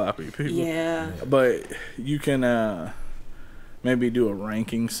can get sloppy. People. Yeah. But you can maybe do a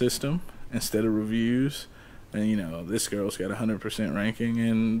ranking system instead of reviews. And, you know, this girl's got 100% ranking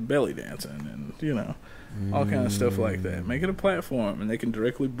in belly dancing and, you know, all kind of stuff like that. Make it a platform, and they can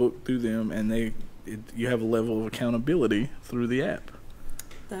directly book through them, and you have a level of accountability through the app.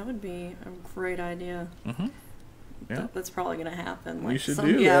 That would be a great idea. Mm-hmm. Yeah. That's probably going to happen. Like you should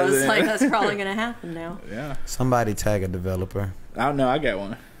do that. Yeah, it's like that's probably going to happen now. Yeah. Somebody tag a developer. I got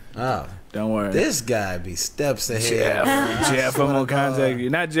one. Oh. Don't worry. This guy be steps ahead. Jeff, I'm going to contact you.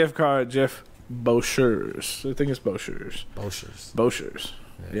 Not Jeff Carr, Jeff Boschers. I think it's Boschers. Boschers. Boschers.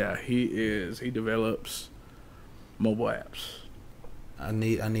 Yeah, he is. He develops mobile apps. I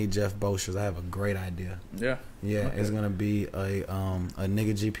need Jeff Boschers. I have a great idea. Yeah. Yeah, Okay. it's gonna be a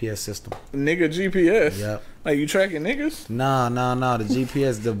nigga GPS system. Nigga GPS. Yep. Like you tracking niggas? Nah. The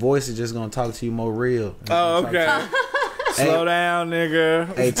GPS, the voice is just gonna talk to you more real. It's Oh, gonna talk okay. to you. Slow down,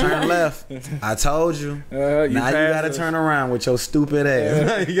 nigga. Hey, turn left. I told you. Now you passed gotta us. turn around with your stupid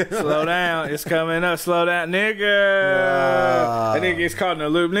ass. Slow down. It's coming up. Slow down, nigga. That nigga gets caught in a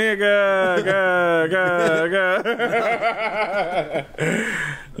loop, nigga. Go.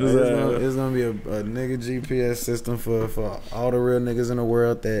 It's gonna be a nigga GPS system for all the real niggas in the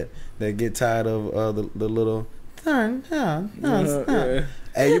world that get tired of the little turn. Yeah.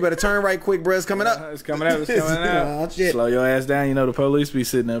 Hey, you better turn right quick, bro. It's coming up. It's coming out. It's coming out. Oh, shit. Slow your ass down. You know the police be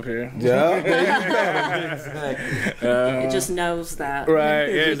sitting up here. Yeah. It just knows that. Right,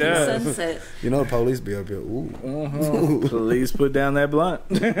 It it does. sense it. You know the police be up here. Ooh. Police put down that blunt.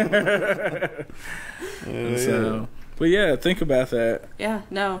 So, but yeah, think about that. Yeah,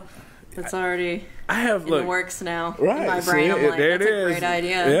 no. It's already I have in the works now. right. In my see, brain, I'm like, there that's it a is. great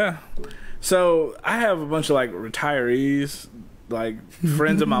idea. Yeah. So I have a bunch of like retirees, like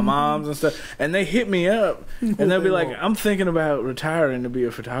friends of my mom's and stuff, and they hit me up and they'll be like, "I'm thinking about retiring to be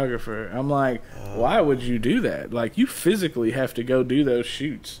a photographer." I'm like, "Why would you do that? Like, you physically have to go do those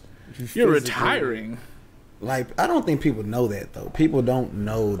shoots. You're retiring." Like, I don't think people know that though. People don't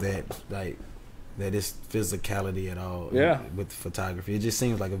know that that it's physicality at all. Yeah. With photography, it just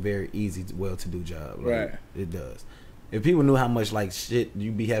seems like a very easy, well-to-do job. Like, Right. It does. If people knew how much like shit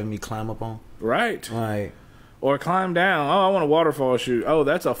you be having me climb up on, Right. like, Or climb down. Oh, I want a waterfall shoot. Oh,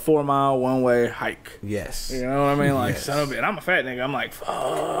 that's a 4-mile one-way hike. yes, You know what I mean? Like, Yes. son of a bitch. I'm a fat nigga. I'm like,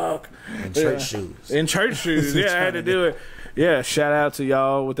 fuck. in church shoes. In church shoes. Yeah, I had to do it. Yeah, shout out to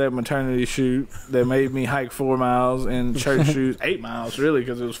y'all with that maternity shoot that made me hike 4 miles in church shoes. 8 miles, really,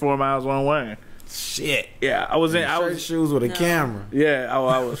 because it was 4 miles one way. Shit. Yeah, I was in. I Church was. shoes with a No. camera. Yeah,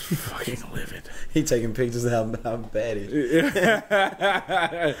 I was fucking livid. He taking pictures of how bad it is.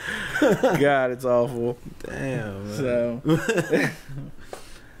 God, it's awful. Damn, man. So,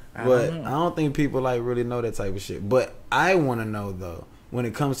 But I don't think people like really know that type of shit. But I want to know though, when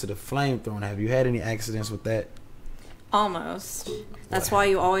it comes to the flamethrowing, have you had any accidents with that? Almost. That's why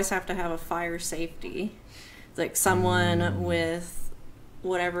you always have to have a fire safety. Like someone with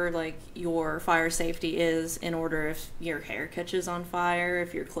whatever like your fire safety is, in order if your hair catches on fire,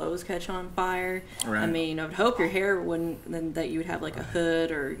 if your clothes catch on fire. Right. I mean, I would hope your hair wouldn't, then that you would have like a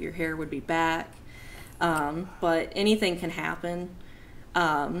hood or your hair would be back. But anything can happen.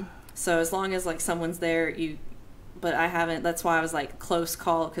 So as long as like someone's there, but I haven't, that's why I was like close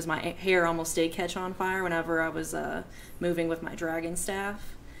call, because my hair almost did catch on fire whenever I was moving with my dragon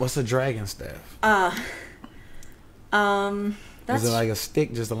staff. What's a dragon staff? That's Is it like a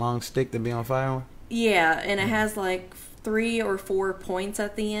stick, just a long stick to be on fire with? yeah, and it has like 3 or 4 points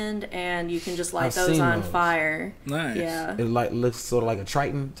at the end, and you can just light I've those seen on those. fire. nice. Yeah. It like looks sort of like a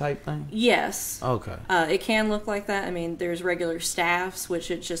Triton type thing. Yes. Okay. It can look like that. I mean, there's regular staffs,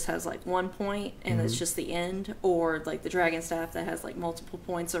 which it just has like 1 point, and it's just the end, or like the dragon staff that has like multiple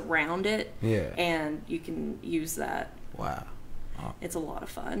points around it. Yeah. And you can use that. Wow. It's a lot of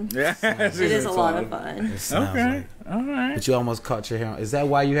fun. Yeah, It is a lot of fun. It sounds Okay, like. all right. But you almost caught your hair. Is that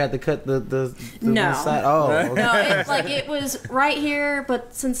why you had to cut the No. one side? Oh, okay. No, it was right here,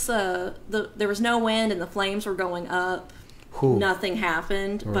 but since there was no wind and the flames were going up, Whew. nothing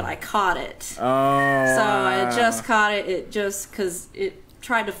happened. But I caught it. Oh, So I just caught it. It just because it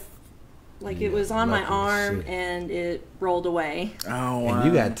tried to, it was on my lucky as arm shit. and it rolled away. Oh, wow. And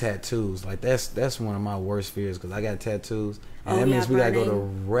you got tattoos. Like that's one of my worst fears, because I got tattoos, and Oh, that yeah, means we gotta go the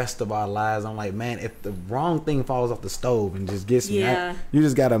burning. rest of our lives. I'm like, man, if the wrong thing falls off the stove and just gets me, Yeah. you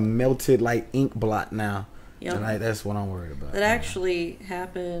just got a melted like ink blot now. Yep. And that's what I'm worried about. That actually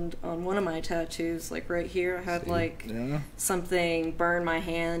happened on one of my tattoos. Like right here, I had Yeah. something burn my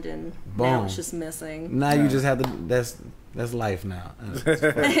hand, and now Boom. it's just missing. Now you just have to. That's life now.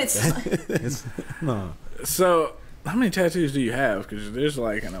 It's No, So, how many tattoos do you have? Because there's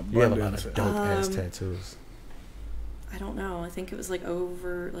like an you have a lot abundance. of dope ass tattoos. I don't know. I think it was like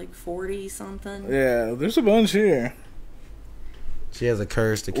over 40 something. Yeah, there's a bunch here. She has a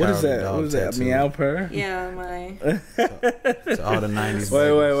Courage to What is Cowardly that? Dog What is that? tattoo. Meow purr? Yeah, my To all the 90s.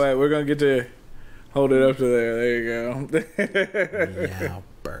 Wait. We're going to get to hold it up to there. There you go. Meow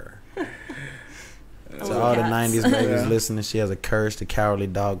purr. Oh, To all the cats. 90s babies Yeah. listening, she has a Courage to Cowardly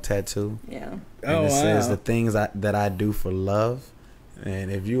Dog tattoo. yeah. And Oh, it says wow. the things that I do for love.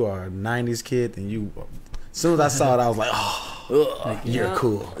 And if you are a 90s kid, then as soon as I saw it, I was like, oh, you're Yeah.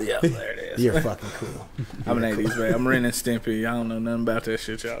 cool. Yeah, there it ass. You're fucking cool. I'm an 80s man. I'm Ren and Stimpy. I don't know nothing about that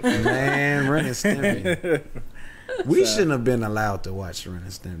shit, y'all. Man, Ren and Stimpy. We shouldn't have been allowed to watch Ren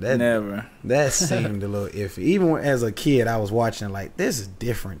and Stimpy. Never. That seemed a little iffy. Even as a kid, I was watching like, this is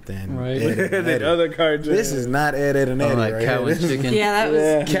different than Right. Ed, Ed, and The Eddie. other cartoons. This is not Ed, Ed, and Eddie. like right Cow here. and Chicken. Yeah, that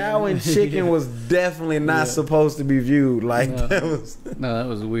was. Cow and Chicken was definitely not supposed to be viewed like No. that was. No, that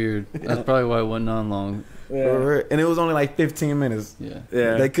was weird. That's probably why it wasn't on long. Yeah. And it was only like 15 minutes. Yeah.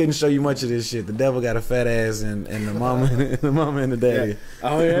 Yeah. They couldn't show you much of this shit. The devil got a fat ass, and the mama, the mama and the daddy.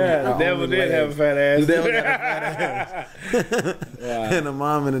 Oh yeah, the The devil only did legs. have a fat ass. The devil got a fat ass. Yeah. And the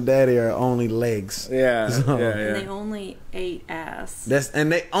mom and the daddy are only legs. Yeah, So- yeah, And they yeah. only ate ass.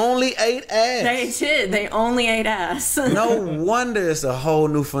 And they only ate ass. They did. They only ate ass. No wonder it's a whole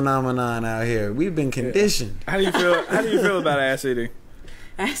new phenomenon out here. We've been conditioned. How do you feel? How do you feel about ass eating?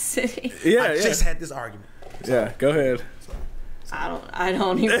 Ass city. Yeah, I yeah, just had this argument. yeah. Go ahead. I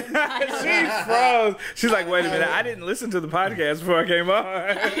don't even. I don't She froze. She's like, wait a minute. I didn't listen to the podcast before I came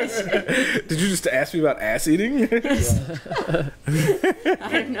on. Did you just ask me about ass eating? I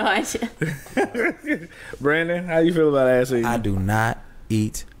have no idea. Brandon, how you feel about ass eating? I do not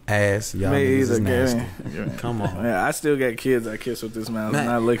eat ass. Y'all Me niggas either, is nasty. Gary. Come on. Yeah, I still got kids I kiss with this mouth. Man,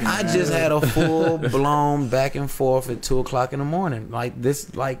 Not licking. I their just ass. had a full blown back and forth at 2:00 in the morning. Like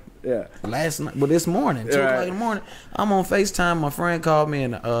Yeah. last night, well, this morning, 2:00 in the morning. I'm on FaceTime. My friend called me,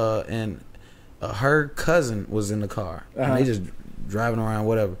 and her cousin was in the car, and they just driving around,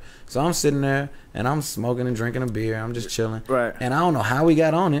 whatever. So I'm sitting there, and I'm smoking and drinking a beer. I'm just chilling, Right. And I don't know how we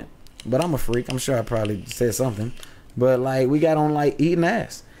got on it, but I'm a freak. I'm sure I probably said something, but like we got on like eating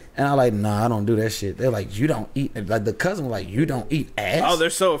ass. And I'm like, nah, I don't do that shit. They're like, you don't eat. Like the cousin was like, you don't eat ass. Oh, they're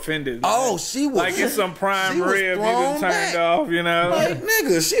so offended. Oh, she was like it's some prime she was rib you thrown done turned back. off, you know. Like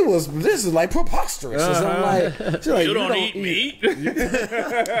nigga, she was. This is like preposterous. Or something like, she's like, you don't eat meat.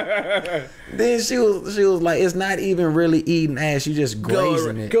 Then she was like, it's not even really eating ass. You just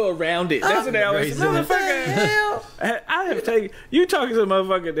grazing it. Go around it. That's what they always say. Grazing it. Motherfucker, I have taken. You talking to a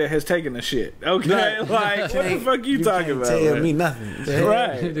motherfucker that has taken a shit? Okay, Right. like what the fuck you talking can't about? Tell man? me nothing.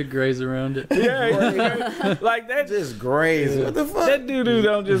 Right. To graze around it. Yeah, like that. Just graze. What the fuck? That doo-doo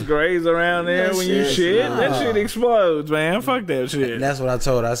don't just graze around there That when you shit, shit. nah. That shit explodes, man. Fuck that shit. That's what I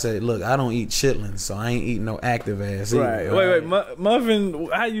told her. I said, look, I don't eat chitlins, so I ain't eating no active ass. Either, Right. Wait. Muffin,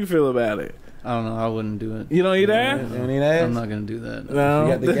 how you feel about it? I don't know. I wouldn't do it. You don't eat ass? You don't eat ass? I'm not gonna do that. No.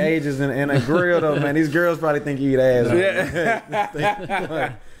 You got the gauges in a grill though, man. These girls probably think you eat ass.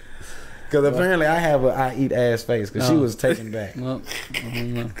 Yeah. Because apparently I eat ass face because she Oh. was taken back. Well, I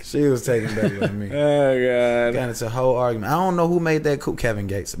don't know. She was taken back with me. Oh god. Got into a whole argument. I don't know who made that cool, Kevin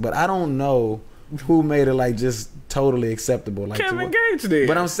Gates, but I don't know who made it like just totally acceptable. Like Kevin Gates did.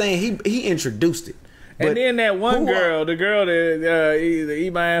 But I'm saying he introduced it. But And then that one who- girl, the girl that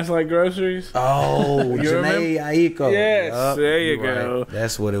eat my ass like groceries. Oh, You Janae Aiko. Yes, Yup, there you right. go.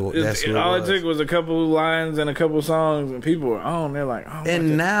 That's what it was. That's what All it it took was. was a couple lines and a couple songs, and people were on. They're like, oh,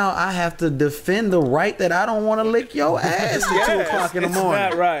 And now I have to defend the right that I don't want to lick your ass at 2:00 in the It's morning.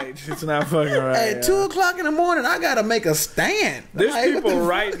 not right. It's not fucking right. At 2:00 in the morning, I gotta make a stand. There's Like, what people the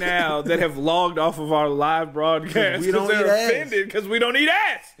right now that have logged off of our live broadcast We don't because eat they're ass. offended because we don't eat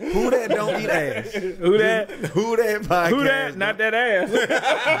ass. Who that don't eat ass? Who that? Who that podcast? Who that? Not that ass.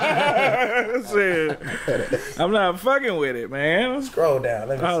 Shit. I'm not fucking with it, man. Scroll down.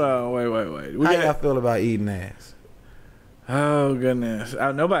 Let me Hold see. on. Wait. We How got- y'all feel about eating ass? Oh goodness.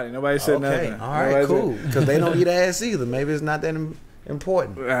 Nobody said Okay, nothing. all right, Nobody cool. Because they don't eat ass either. Maybe it's not that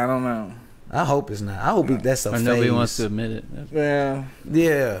important. said- I don't know. I hope it's not. I hope that's a Or nobody phase. wants to admit it. Yeah.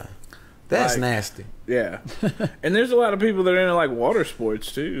 Yeah, that's Like- nasty. Yeah. And there's a lot of people that are into like water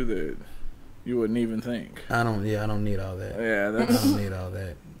sports too that you wouldn't even think. I don't need all that. Yeah, I that's don't need all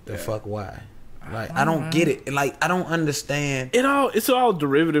that. The fuck why? Like I don't get it. Like I don't understand. it's all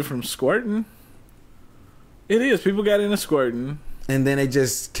derivative from squirting. It is. People got into squirting. And then they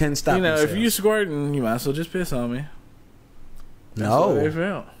just can't stop. You know, themselves. if you squirting, you might as well just piss on me. That's what they no,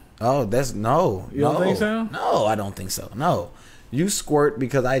 felt. oh, that's no. You don't no. think so? No, I don't think so. No, you squirt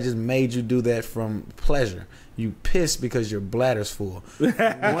because I just made you do that from pleasure. You piss because your bladder's full. There's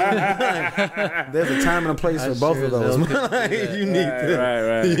a time and a place for I both sure of as those. hell could do Like, that. you need to,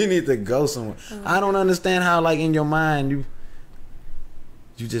 Right. you need to go somewhere. I don't understand how, like, in your mind,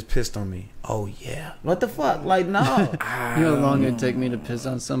 you just pissed on me. Oh yeah, what the fuck? Like, no. You know how long it'd take me to piss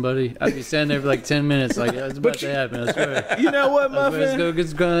on somebody? I'd be standing there for like 10 minutes, like, yeah, it's about to happen, I swear. You know what, I swear Muffin?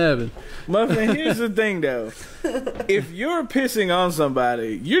 it's gonna happen. Muffin, here's the thing though. If you're pissing on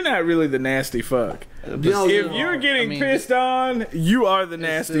somebody, you're not really the nasty fuck. You know, If you're getting I mean, pissed on, you are the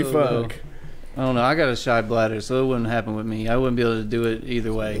nasty still, fuck. I don't know. I got a shy bladder, so it wouldn't happen with me. I wouldn't be able to do it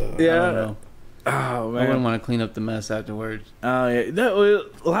either way. Yeah. I don't know. Oh I man. wouldn't want to clean up the mess afterwards. Oh yeah.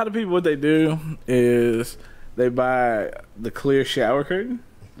 A lot of people, what they do is they buy the clear shower curtain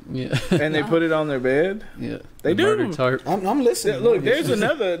Yeah. and they put it on their bed. Yeah. They The do. murder tarp. I'm listening. Look, there's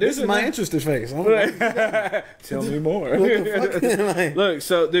another. This is my another- interested face. Tell me more. What the fuck? Like, Look,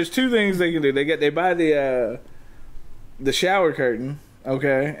 so there's two things they can do. They buy the shower curtain,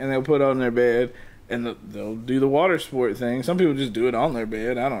 okay, and they'll put it on their bed, and they'll do the water sport thing. Some people just do it on their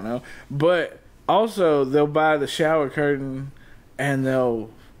bed. I don't know, but also they'll buy the shower curtain and they'll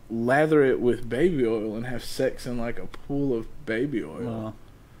lather it with baby oil and have sex in like a pool of baby oil. Wow.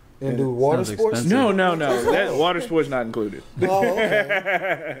 and do water Sounds sports? expensive. No. That water sport's not included. Oh,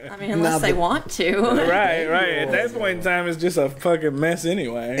 okay. I mean, unless Nah, they but- want to. Right. At that point in time, it's just a fucking mess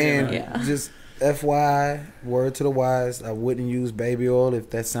anyway. And Yeah. just FYI, word to the wise, I wouldn't use baby oil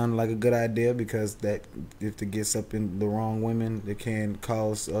if that sounded like a good idea, because that if it gets up in the wrong women, it can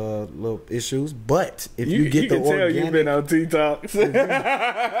cause little issues. But if you get the can tell organic, you've been on T-Talks.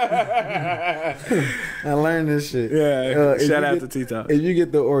 I learned this shit. Yeah, if shout you out get- to T-Talks. If you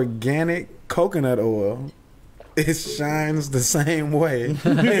get the organic coconut oil, it shines the same way,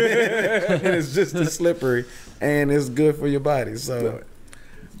 and it's just as slippery, and it's good for your body. So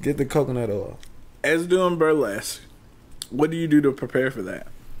get the coconut oil. As doing burlesque, what do you do to prepare for that?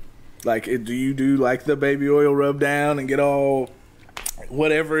 Like, do you do like the baby oil rub down and get all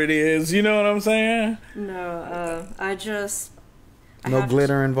whatever it is? You know what I'm saying? No, I No have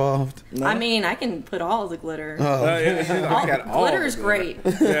glitter involved. No? I mean, I can put all the glitter. Yeah, she's like, I got all Glitter the is glitter. great.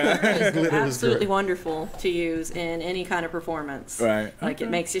 Yeah. It's Glitter is absolutely great. wonderful to use in any kind of performance. Right. Like, it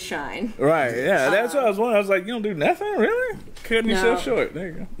makes you shine. Right. Yeah. That's what I was wondering. I was like, you don't do nothing, really? Cutting No. yourself short. There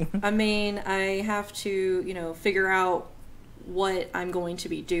you go. I mean, I have to, figure out what I'm going to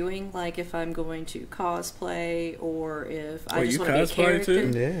be doing. Like, if I'm going to cosplay or if I Oh, just you want to be a cosplay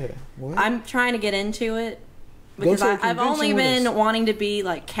character. too? Yeah. What? I'm trying to get into it Go because to a I've only convention with been us. wanting to be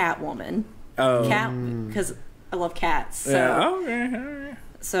like Catwoman. Oh. Because I love cats. So, Yeah. Okay. All right.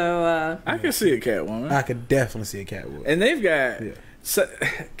 so I can see a Catwoman. I could definitely see a catwoman. And they've got Yeah.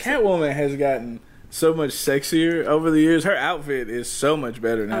 Catwoman has gotten so much sexier over the years. Her outfit is so much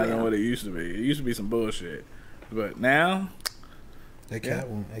better now Oh, than yeah. what it used to be. It used to be some bullshit, but now, That Yeah.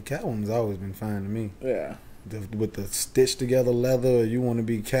 Catwoman's always been fine to me. yeah, With the stitched together leather, you want to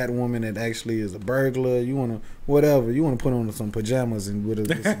be Catwoman that actually is a burglar. You want to whatever. You want to put on some pajamas and with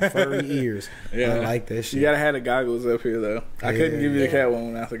some furry ears. yeah. I like that shit. You gotta have the goggles up here though. I couldn't give you the Yeah. Catwoman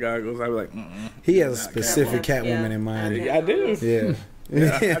without the goggles. I'd be like, He has a Not specific Catwoman. Catwoman Yeah. in mind. Yeah. I do. Yeah.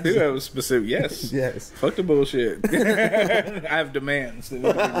 Yeah, I do have a specific. Yes. Yes. Fuck the bullshit. I have demands that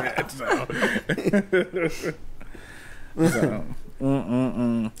need to be met.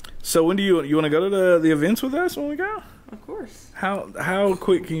 So when do you want to go to the events with us when we go? of course, How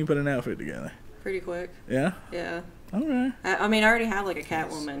quick can you put an outfit together? pretty quick. Yeah. Yeah. Okay. I mean, I already have like a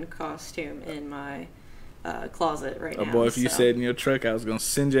Catwoman costume in my closet right Oh now. boy, if you so- said in your truck, I was gonna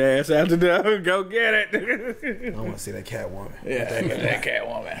send your ass out the door. Go get it. I want to see that Catwoman. Yeah, get that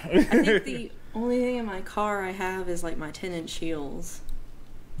Catwoman. I think the only thing in my car I have is like my 10-inch heels.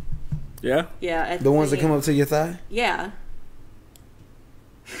 Yeah. Yeah. The ones that come up to your thigh? Yeah.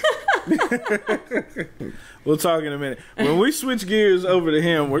 We'll talk in a minute. When we switch gears over to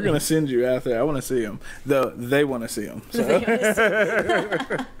him, we're gonna send you out there. I want to see him. They want to see him. So.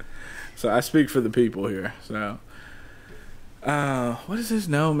 So I speak for the people here. So, what is this?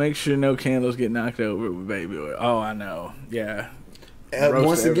 No, make sure no candles get knocked over with baby oil. Oh, I know. Yeah. Roast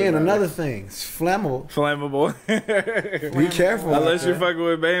Once again, everybody. another thing. It's flammable. Flammable. Be careful. Unless you're fucking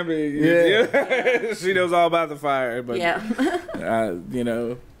with Bambi. Yeah. She knows all about the fire. But, Yeah.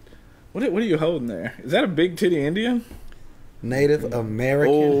 what are you holding there? Is that a big titty Indian? Native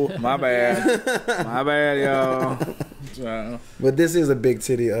American. Oh, my bad. My bad, y'all. So, But this is a big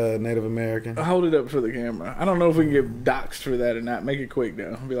titty Native American. hold it up for the camera. I don't know if we can get doxxed for that or not. Make it quick,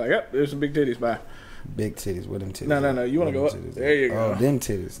 though. Be like, yep, there's some big titties. Bye. Big titties. Where them titties? No. You want to Where go them up? titties There you at? go. Oh, them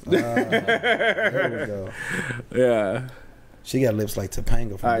titties. There we go. Yeah. She got lips like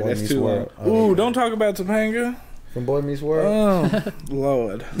Topanga from All right, Boy that's Meets too long. World. Oh, Ooh, don't talk about Topanga. From Boy Meets World. Oh,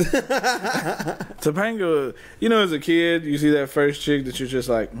 Lord. Topanga, as a kid, you see that first chick that you're just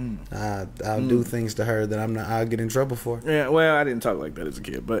like, I'll do things to her that I'll get in trouble for. yeah, well, I didn't talk like that as a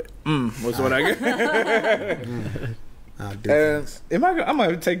kid, but was what I get. I'll do And things. I'm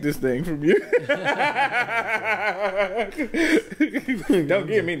going to take this thing from you. Don't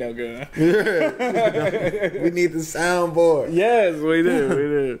give me no gun. We need the soundboard. Yes, we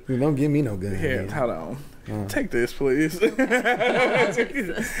do. Don't give me no gun. Here, man. hold on. Take this, please. I'm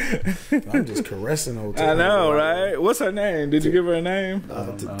just caressing old. I know, right? What's her name? Did you give her a name?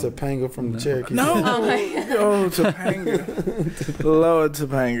 Topanga from the Cherokee. No. Oh my God. Oh, Topanga. Lord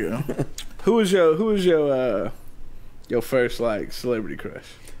Topanga. Who was your first like celebrity crush?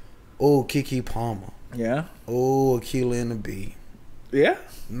 Oh, Keke Palmer. Yeah. Oh, Aquila and the Bee. Yeah.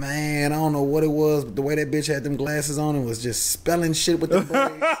 Man, I don't know what it was, but the way that bitch had them glasses on and was just spelling shit with the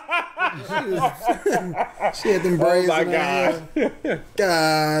braids. She had them braids. Oh my in her hair.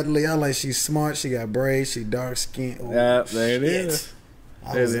 Godly. I like she's smart. She got braids. She dark skinned. Oh, Yeah, there it shit. is.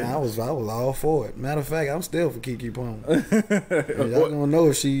 I was all for it. Matter of fact, I'm still for Keke Palmer. Y'all gonna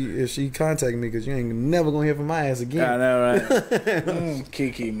know if she contact me because you ain't never gonna hear from my ass again. I know, right?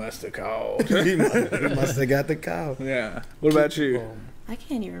 Kiki must have called. He must have got the call. Yeah. What about you? I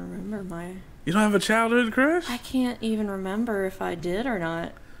can't even remember my. You don't have a childhood crush? I can't even remember if I did or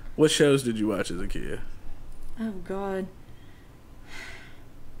not. What shows did you watch as a kid? Oh God.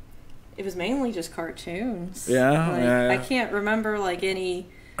 It was mainly just cartoons. Yeah, Like, yeah. I can't remember like any.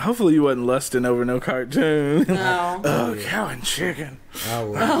 Hopefully you wasn't lusting over no cartoon. No. Oh, cow and chicken. I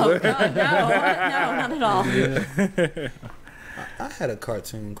was. Oh God, no, not at all. I had a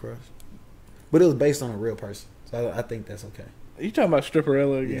cartoon crush, but it was based on a real person, so I think that's okay. You talking about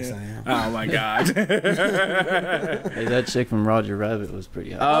Stripperella again? Yes, I am. Oh my God. Hey, that chick from Roger Rabbit was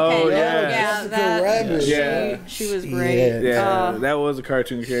pretty hot. Oh Okay, yeah. yeah, Jessica Rabbit. Yeah. She was great. Yeah, that was a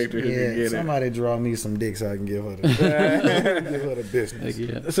cartoon character who could Yeah, get somebody draw me some dick so I can give her the, give her the business. Like,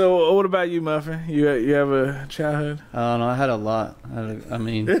 yeah. it. So what about you, Muffin? You have a childhood? I don't know. I had a lot. I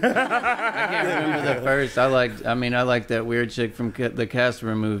mean, I can't remember the first. I liked that weird chick from the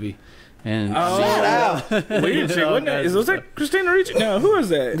Casper movie. And Weird chick, wasn't it? Was that Christina Ricci? No, who was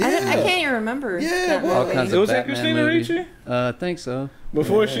that? I can't even remember. Yeah, that well, movie. kinds of Was that Batman Christina movies. Ricci? I think so.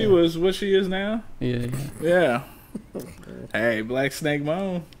 Before she was what she is now? Yeah. Yeah. Hey, Black Snake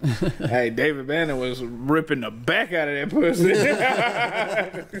Moan. Hey, David Banner was ripping the back out of that pussy.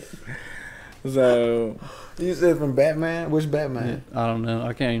 So You said from Batman? Which Batman? I don't know.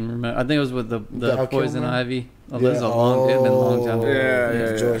 I can't even remember. I think it was with the Val Poison Kilmer? Ivy. Oh, this is a long. It's been a long time. Yeah,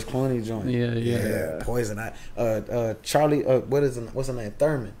 It's yeah. George Clooney joint. Yeah. Poison Ivy. Charlie. what's her name?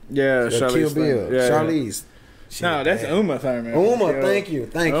 Thurman. yeah, Kill Charlize Bill. Theron. Yeah, Charlize. She No, was that's bad. Uma Thurman. Uma. Yeah. Thank you.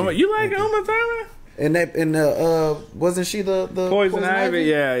 Uma. You like Thank Uma Thurman? And wasn't she the Poison Ivy?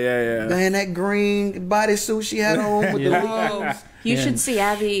 Yeah. Man, that green bodysuit she had on with the leaves. You Yeah. should see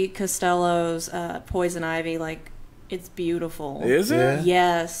Abby Costello's Poison Ivy. Like, it's beautiful. Is it? Yeah.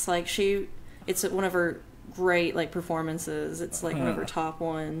 Yes, like it's one of her great like performances. It's like one of her top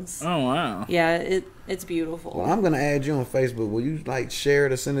ones. Oh wow. Yeah, it's beautiful. Well, I'm gonna add you on Facebook. Will you like share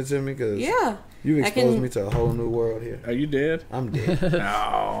it or send it to me? Cause Yeah, you I exposed can- me to a whole new world here. Are you dead? I'm dead.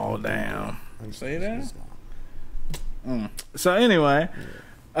 Oh damn. I'm Say that? So anyway,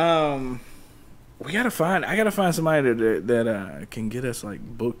 I gotta find somebody that can get us like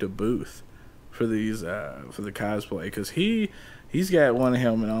booked a booth for these for the cosplay because he's got one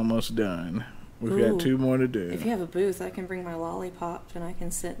helmet almost done. We've Ooh. got two more to do. if you have a booth, I can bring my lollipop and I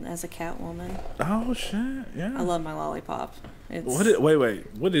can sit as a Catwoman. Oh shit! Yeah. I love my lollipop. It's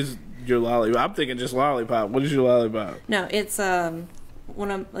Wait. What is your lollipop? I'm thinking just lollipop. What is your lollipop? no, it's it's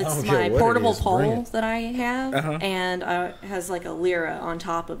don't my care what it portable is, bring pole it. that I have, Uh-huh. and it has like a lyra on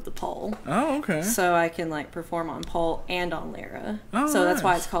top of the pole. Oh okay. So I can like perform on pole and on lyra. Oh, so that's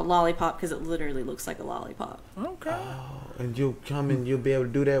why nice. it's called lollipop because it literally looks like a lollipop. Okay. And you'll come and you'll be able to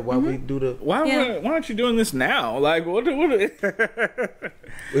do that while we do the. Why Yeah. aren't you doing this now? Like what?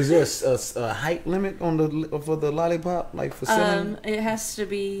 Is there a height limit on for the lollipop, like for selling? It has to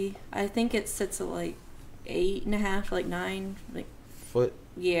be. I think it sits at like 8.5, like 9, like Foot.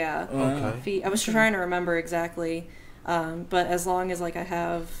 yeah, Okay. feet. I was trying to remember exactly, but as long as like I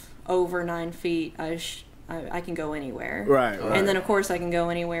have over 9 feet, I can go anywhere. Right. And then of course I can go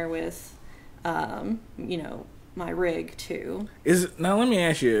anywhere with, my rig too. Now let me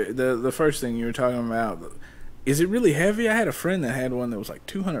ask you the first thing you were talking about. Is it really heavy? I had a friend that had one that was like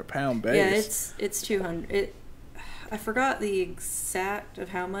 200-pound base. Yeah, it's 200. I forgot the exact of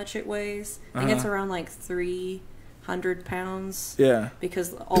how much it weighs. I think it's around like 300 pounds. Yeah.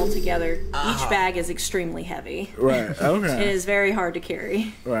 Because altogether, each bag is extremely heavy. Right. It Okay. is very hard to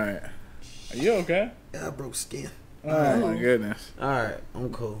carry. Right. Are you okay? Yeah, I broke skin. Oh my goodness. All right,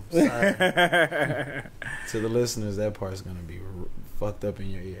 I'm cool. Sorry. To the listeners, that part's gonna be fucked up in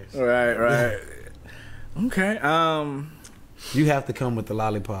your ears. Right. Okay. You have to come with the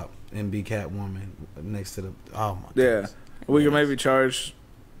lollipop and be Catwoman next to the. Oh my. Yeah. goodness. We can maybe charge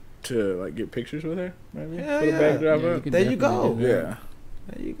to like get pictures with her. Maybe Yeah, put a yeah. backdrop Yeah, up. could There you definitely go. do that. Yeah.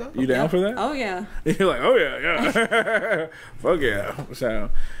 There you go. You down for that? Oh yeah. You're like, oh yeah. Fuck yeah. So,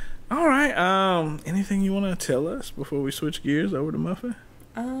 all right. Anything you want to tell us before we switch gears over to Muffin?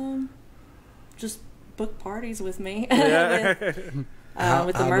 Just book parties with me. Yeah. With the how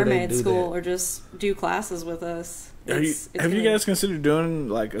do they mermaid do school, that? or just do classes with us. Have you guys considered doing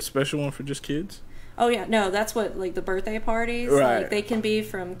like a special one for just kids? Oh yeah, no, that's what, like, the birthday parties. Right. Like, they can be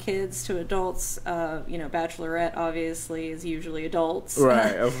from kids to adults. Bachelorette obviously is usually adults.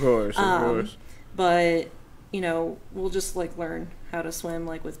 Right, of course, of course. But we'll just like learn how to swim,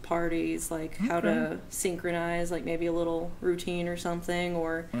 like with parties, like how to synchronize, like maybe a little routine or something.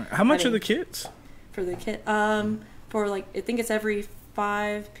 Or how much are the kids? For the kid, for like, I think it's every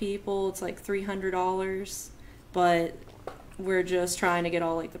 5 people. It's like $300, but we're just trying to get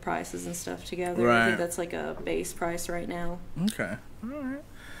all like the prices and stuff together. Right. I think that's like a base price right now. Okay, all right,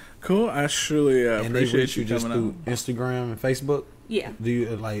 cool. I surely And they appreciate reach you just coming through out. Instagram and Facebook. Yeah. Do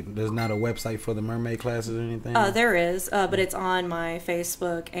you there's not a website for the mermaid classes or anything? There is, but it's on my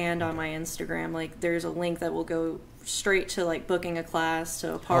Facebook and on my Instagram. Like, there's a link that will go straight to like booking a class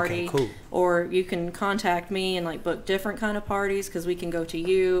to a party. Okay, cool. Or you can contact me and like book different kind of parties, because we can go to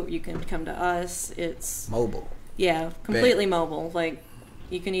you. You can come to us. It's Mobile. yeah, completely mobile. Like,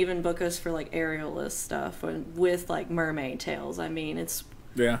 you can even book us for like aerialist stuff with like mermaid tails. I mean, it's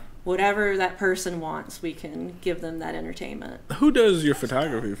whatever that person wants, we can give them that entertainment. Who does your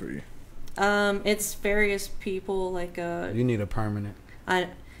photography for you? It's various people. Like You need a permanent. I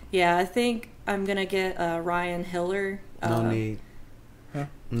think I'm gonna get Ryan Hiller. No need. Huh?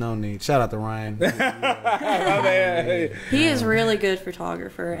 No need. Shout out to Ryan. He is really good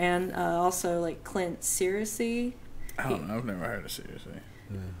photographer, and also like Clint Searcy. I don't know. I've never heard of seriously.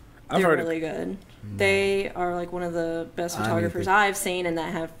 Yeah. I've They're heard really good. They are like one of the best photographers I've seen, and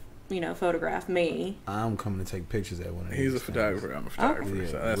that have photographed me. I'm coming to take pictures at one of these. He's a things. photographer. I'm a photographer, Yeah,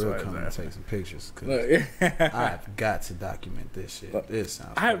 so that's we'll why come I and was take asking. some pictures. 'Cause Look, I've got to document this shit. Look, This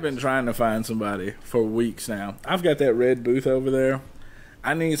sounds. I have been crazy. trying to find somebody for weeks now. I've got that red booth over there.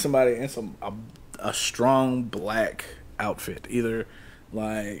 I need somebody in a strong black outfit, either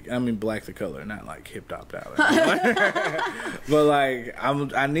black the color, not like hip hop out. But like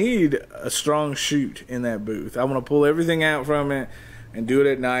I need a strong shoot in that booth. I want to pull everything out from it and do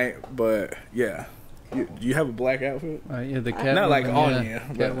it at night. But yeah, do you have a black outfit? The cat. Not like on you,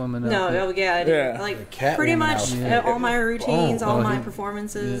 but- Catwoman. No, outfit. I do. Yeah. Like Catwoman pretty much outfit. all my routines, all my he-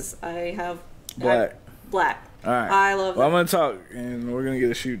 performances, I have Black. black. All right. I love Well, I'm that. gonna talk, and we're gonna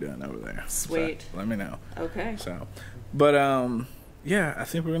get a shoot done over there. Sweet. So, let me know. Okay. So, but yeah, I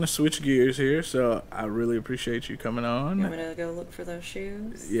think we're gonna switch gears here. So I really appreciate you coming on. You want me to go look for those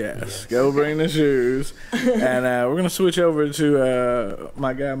shoes? Yes, go bring the shoes, and we're gonna switch over to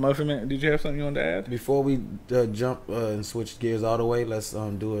my guy Muffin. Man, did you have something you wanted to add? Before we jump and switch gears all the way, let's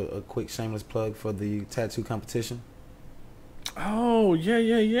do a quick shameless plug for the tattoo competition. Oh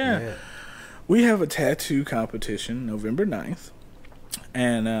yeah. We have a tattoo competition November 9th,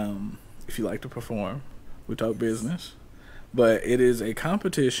 and if you like to perform, we talk business. But it is a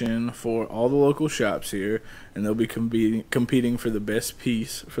competition for all the local shops here, and they'll be competing for the best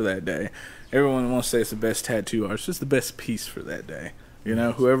piece for that day. Everyone wants to say it's the best tattoo artist. It's the best piece for that day. You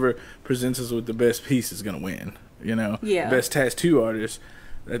know, whoever presents us with the best piece is going to win. You know, Yeah. Best tattoo artist,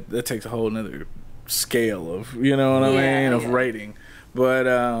 that takes a whole nother scale of, you know what I mean, of rating. But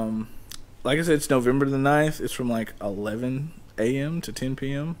like I said, it's November the 9th. It's from like 11 a.m. to 10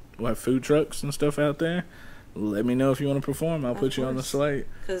 p.m. We'll have food trucks and stuff out there. Let me know if you want to perform. I'll put you on the slate.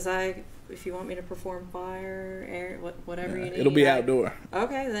 Because if you want me to perform fire, air, whatever you need. It'll be outdoor.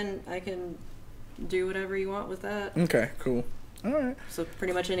 Okay, then I can do whatever you want with that. Okay, cool. All right. So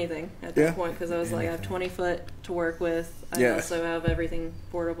pretty much anything at this point, because I was like, I have 20 foot to work with. I also have everything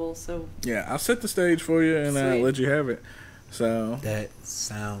portable, so. Yeah, I'll set the stage for you and let you have it. So That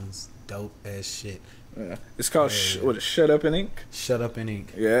sounds dope as shit. it's called Shut Up in Ink. Shut Up in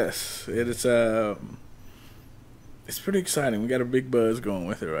Ink. Yes, it's pretty exciting. We got a big buzz going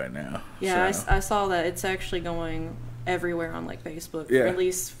with it right now. Yeah, so. I saw that it's actually going everywhere on like Facebook. Yeah. Or at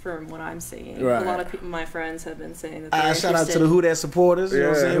least from what I'm seeing. Right. A lot of people, my friends, have been saying that they're Shout out to interested. the WhoDat supporters. You know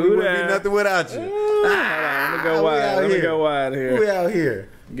what I'm Yeah, saying? We wouldn't WhoDat. be nothing without you. Let me go we wide. out Let me here. go wide here. We out here.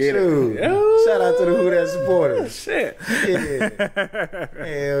 Get Shoot. it. Oh, Shout out to the WhoDat supporters. shit. Yeah.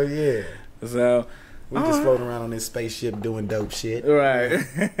 Hell yeah. So, We just floating around on this spaceship doing dope shit. right.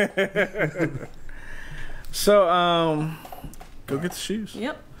 So, go get the shoes.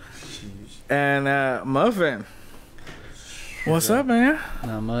 Yep. And Muffin, what's up, man?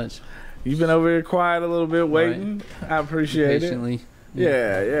 Not much. You've been over here quiet a little bit, waiting. I appreciate Patiently. it.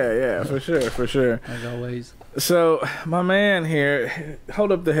 Yeah, for sure. Like always. So my man here,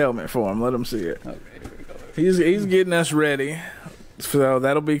 hold up the helmet for him. Let him see it. Okay, here we go. He's getting us ready. So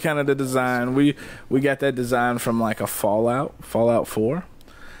that'll be kind of the design. We got that design from like a Fallout 4.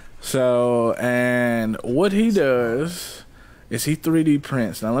 So, and what he does is he 3D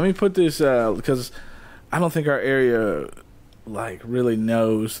prints. Now let me put this because I don't think our area like really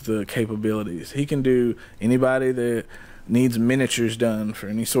knows the capabilities. He can do anybody that needs miniatures done for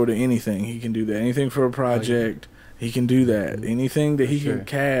any sort of anything. He can do that. Anything for a project, he can do that. Anything that he can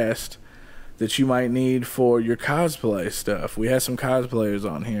cast that you might need for your cosplay stuff. We have some cosplayers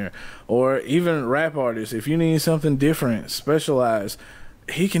on here. Or even rap artists. If you need something different, specialized,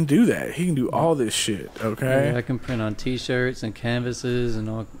 he can do that. He can do all this shit, okay? Yeah, I can print on T-shirts and canvases and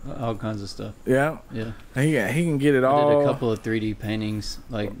all kinds of stuff. Yeah? Yeah. He can get it I all. did a couple of 3D paintings,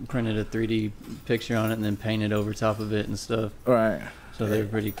 like printed a 3D picture on it and then painted over top of it and stuff. Right. So they're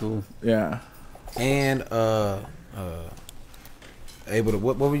pretty cool. Yeah. And able to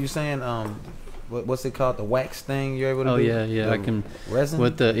what were you saying? What's it called? The wax thing you're able to do? Yeah. I can resin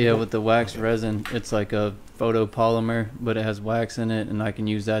with the wax resin. It's like a photopolymer, but it has wax in it, and I can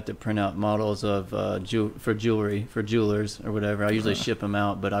use that to print out models of for jewelers or whatever. I usually ship them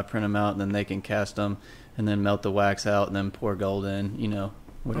out, but I print them out and then they can cast them and then melt the wax out and then pour gold in.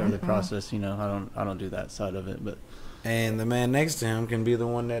 Whatever the process. I don't do that side of it, but. And the man next to him can be the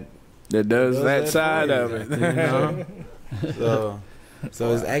one that does that side for you, of it.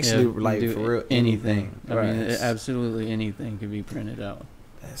 So it's actually like do for real anything. I Right. mean, absolutely anything can be printed out.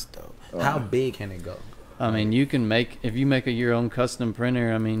 That's dope. How big can it go? I mean, you can if you make your own custom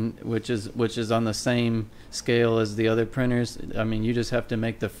printer. I mean, which is on the same scale as the other printers. I mean, you just have to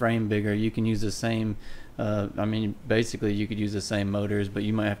make the frame bigger. You can use the same. I mean, basically, you could use the same motors, but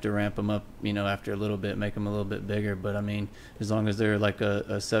you might have to ramp them up. After a little bit, make them a little bit bigger. But I mean, as long as they're like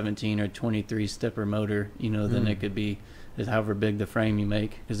a 17 or 23 stepper motor, then it could be. Is however big the frame you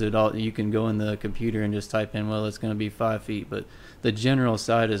make, because you can go in the computer and just type in, well, it's going to be 5 feet, but the general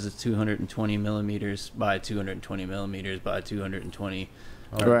size is 220 millimeters by 220 millimeters by 220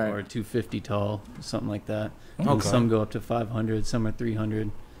 or 250 tall, something like that. And some go up to 500, some are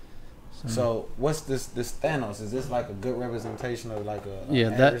 300. So what's this Thanos? Is this like a good representation of like a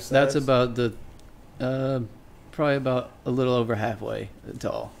that's size? about the probably about a little over halfway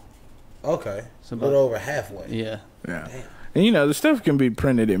tall. Okay, So a little over halfway. Yeah. Yeah. And the stuff can be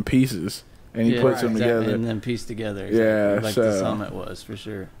printed in pieces and he puts them together. And then pieced together. Yeah, Like the Summit was, for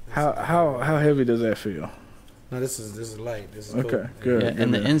sure. How heavy does that feel? No, this is light. This is Okay, cool. good. Yeah,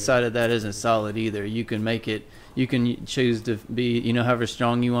 and the inside of that isn't solid either. You can make it. You can choose to be, however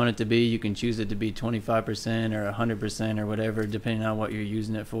strong you want it to be. You can choose it to be 25% or 100% or whatever, depending on what you're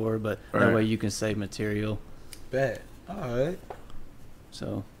using it for. But that way you can save material. Bad. All right.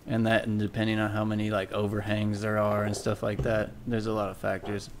 So, and depending on how many like overhangs there are and stuff like that, there's a lot of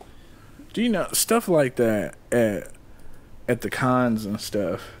factors. Do you know stuff like that at the cons and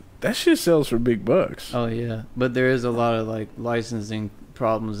stuff? That shit sells for big bucks. Oh yeah, but there is a lot of like licensing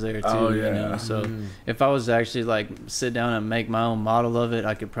problems there too. Oh, yeah. So if I was to actually like sit down and make my own model of it,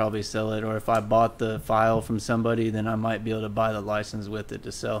 I could probably sell it. Or if I bought the file from somebody, then I might be able to buy the license with it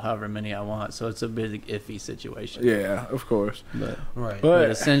to sell however many I want. So it's a bit iffy situation. Yeah, of course. Right.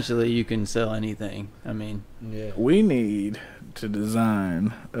 But essentially, you can sell anything. I mean, we need to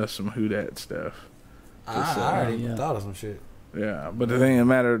design some WhoDat stuff. I already thought of some shit. Yeah, but the thing, a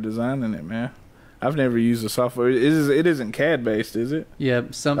matter of designing it, man. I've never used the software. It isn't CAD based, is it? Yeah,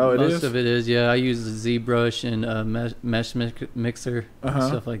 most of it is. Yeah, I use the ZBrush and Mesh Mixer and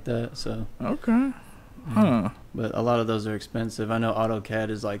stuff like that. So okay, But a lot of those are expensive. I know AutoCAD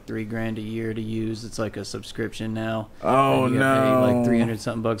is like $3,000 a year to use. It's like a subscription now. Oh and you no, pay like 300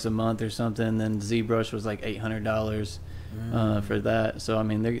 something bucks a month or something. Then ZBrush was like $800 for that. So I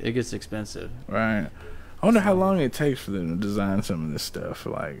mean, it gets expensive. Right. I wonder how long it takes for them to design some of this stuff.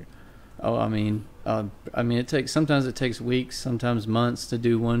 Like, I mean, sometimes it takes weeks, sometimes months to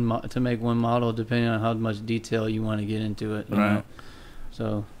do to make one model, depending on how much detail you want to get into it. You know?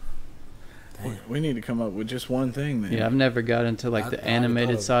 So we need to come up with just one thing then. Yeah, I've never got into like the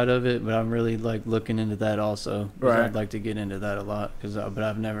animated side of it, but I'm really like looking into that also. Right. I'd like to get into that a lot, but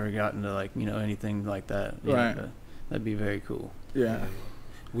I've never gotten to like anything like that. Right. That'd be very cool. Yeah.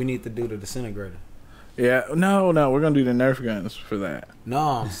 We need to do the disintegrator. Yeah, no, we're gonna do the Nerf guns for that. No,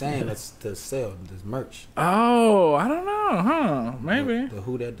 I'm saying that's to sell this merch. Oh, I don't know, huh? Maybe. The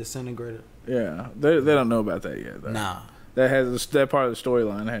WhoDat disintegrator. Yeah, they don't know about that yet, though. Nah, that part of the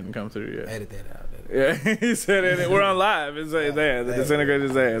storyline hadn't come through yet. edit that out. Yeah, he said it. We're on live. It's there. The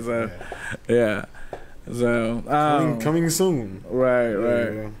disintegrator's there. So, yeah. So coming soon. Right.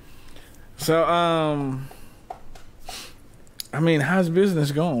 Yeah. So I mean, how's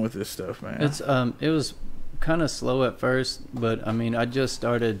business going with this stuff, man? It's it was kind of slow at first, but I mean, I just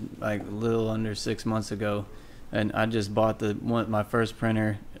started like a little under 6 months ago, and I just bought my first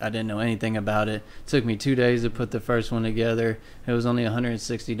printer. I didn't know anything about it. It took me 2 days to put the first one together. It was only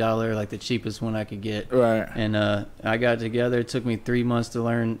 $160, like the cheapest one I could get. Right. And I got it together. It took me 3 months to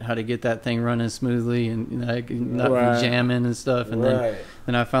learn how to get that thing running smoothly and not be jamming and stuff. And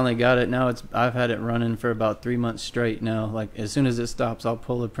then I finally got it. Now I've had it running for about 3 months straight now. Like as soon as it stops, I'll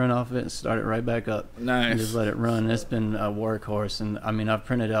pull the print off of it and start it right back up. Nice. And just let it run. It's been a workhorse, and I mean I've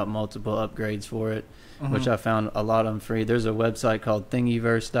printed out multiple upgrades for it, which I found a lot of them free. There's a website called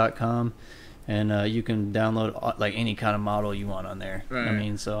Thingiverse.com, and you can download like any kind of model you want on there. Right. I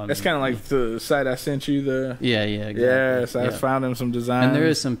mean, so that's kind of like the site I sent you. Yeah, exactly. Yes, I found them some designs. And there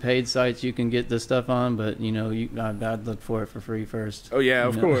is some paid sites you can get this stuff on, but you know, I'd look for it for free first. Oh yeah,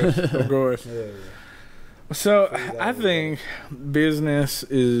 of course, of course. Yeah. So I think business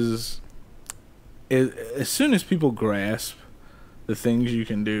is as soon as people grasp the things you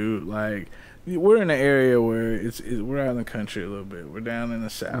can do, like. We're in an area where we're out in the country a little bit. We're down in the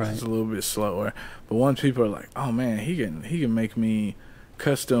south. Right. It's a little bit slower. But once people are like, "Oh man, he can make me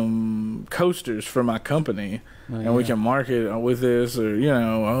custom coasters for my company, and we can market with this," or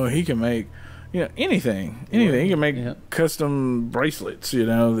he can make anything. He can make custom bracelets,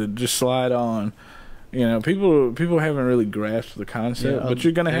 that just slide on. People haven't really grasped the concept, but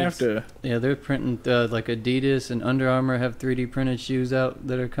you're gonna have to. Yeah, they're printing like Adidas and Under Armour have 3D printed shoes out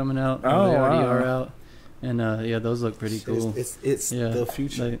that are coming out. Oh, they already wow. are out, and those look pretty cool. It's the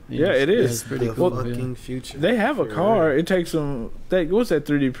future. It is. It's pretty the cool. fucking future. They have a car. It takes them. What's that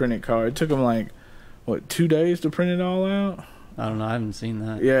 3D printed car? It took them like 2 days to print it all out. I don't know. I haven't seen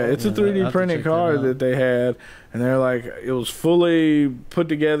that. Yeah, it's a 3D printed car that they had, and they're like, it was fully put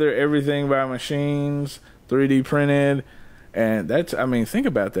together, everything by machines, 3D printed, and think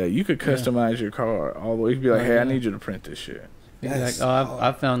about that. You could customize your car all the way. You could be like, hey, I need you to print this shit. Exactly.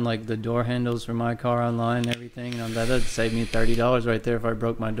 I found like the door handles for my car online and everything. That'd save me $30 right there. If I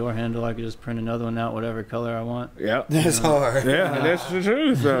broke my door handle, I could just print another one out, whatever color I want. Yeah, that's hard. Yeah, that's the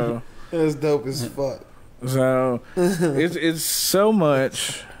truth, though. That's dope as fuck. So it's so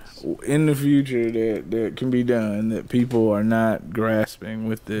much in the future that can be done that people are not grasping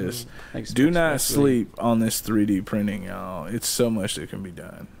with this. Do not sleep on this 3D printing, y'all. It's so much that can be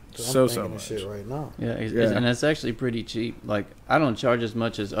done. So much shit right now. Yeah, and it's actually pretty cheap. Like I don't charge as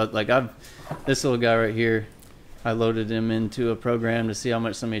much as this little guy right here. I loaded him into a program to see how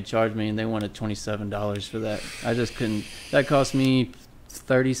much somebody charged me, and they wanted $27 for that. I just couldn't. That cost me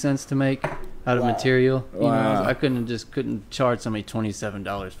 30 cents to make out of material. I couldn't charge somebody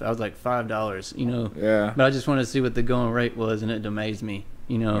 $27. I was like $5, Yeah. But I just wanted to see what the going rate was, and it amazed me,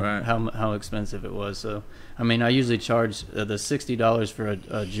 how expensive it was. So I mean, I usually charge the $60 for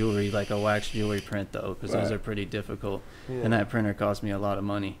a jewelry, like a wax jewelry print, though, because those are pretty difficult, and that printer cost me a lot of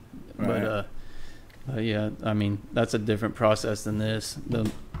money. But yeah, I mean, that's a different process than this,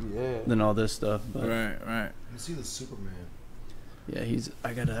 than all this stuff. But Right. You see the Superman. yeah,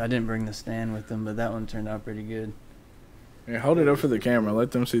 I didn't bring the stand with them, but that one turned out pretty good. Yeah, hold it up for the camera.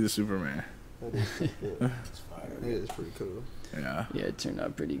 Let them see the Superman. That is pretty good. It's fire. It is pretty cool. Yeah. Yeah, it turned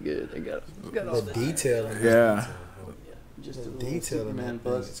out pretty good. I got all The detail in Yeah. just the detail in that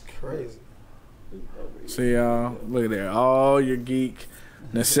thing is crazy. See, y'all. Look at there. All your geek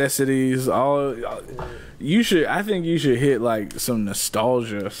necessities. I think you should hit like some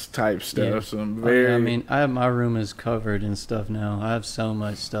nostalgia type stuff. Yeah. I mean, my room is covered in stuff now. I have so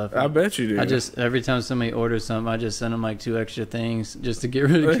much stuff. I bet you do. Every time somebody orders something, I just send them like 2 extra things just to get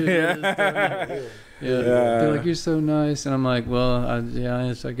rid of it. Yeah. They're like, "You're so nice," and I'm like, "Well, I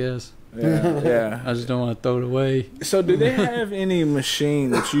guess." Yeah. I just don't want to throw it away. So, do they have any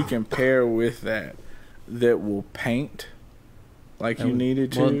machine that you can pair with that will paint like you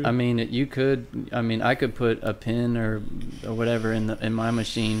needed to? Well, I mean, you could. I mean, I could put a pen or whatever in my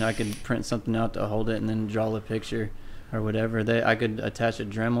machine. I could print something out to hold it and then draw a picture or whatever. I could attach a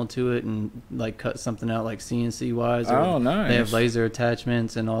Dremel to it and like cut something out like CNC wise. Oh, nice. They have laser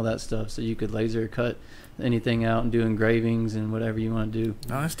attachments and all that stuff, so you could laser cut anything out and do engravings and whatever you want to do.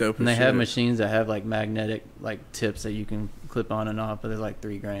 Oh, that's dope. And they have machines that have like magnetic like tips that you can clip on and off, but they're like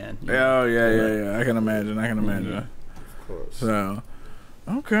 $3,000. Oh yeah. I can imagine. Of course. So,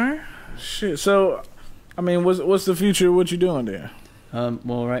 okay, shit. So, I mean, what's the future? What you doing there?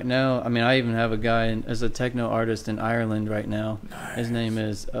 Well, right now, I mean, I even have a guy as a techno artist in Ireland right now. Nice. His name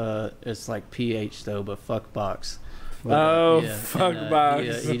is it's like PH though, but Fuckbox. Oh, yeah, fuck and,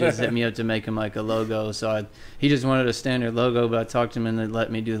 box. he just hit me up to make him like a logo. So he just wanted a standard logo, but I talked to him and they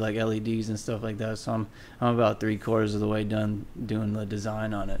let me do like LEDs and stuff like that. So I'm about 3/4 of the way done doing the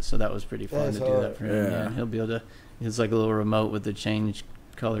design on it. So that was pretty fun That's to do hard. that for him. Yeah. Yeah, and he'll be able to. It's like a little remote with the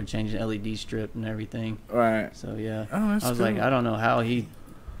color changing LED strip and everything. Right. So yeah, Oh, that's I was cool. like, I don't know how he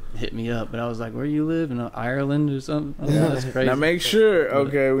hit me up, but I was like, where you live in Ireland or something? I was like, that's crazy. Now make sure,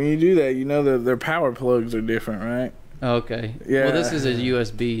 okay, when you do that, you know that their power plugs are different, right? Okay. Yeah. Well, this is a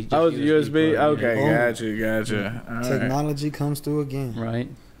USB. just Oh, it's USB? plug, Okay, yeah. gotcha. All right. Technology comes through again. Right.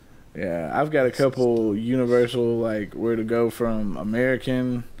 Yeah, I've got a couple universal, like, where to go from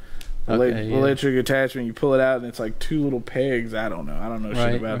American Okay, yeah. electric attachment. You pull it out, and it's like two little pegs. I don't know shit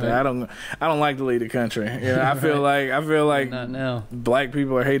Right, about right. that. I don't like to lead the country. You know, I feel like Not now. black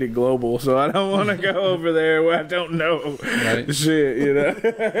people are hated global, so I don't want to go over there where I don't know Right. shit. You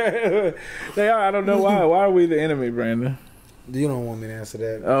know, they are. I don't know why. Why are we the enemy, Brandon? You don't want me to answer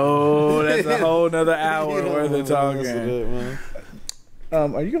that. Oh, that's a whole nother hour You don't worth want of me to answer talking. that, man.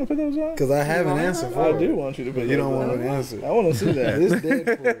 Are you gonna put those on? Because I have an answer for I it. do want you to put. But you don't those want on. me to answer. I want to see that. This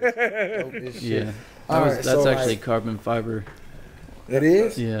Deadpool is dope as shit. Yeah. All right, That's so, actually like- carbon fiber. It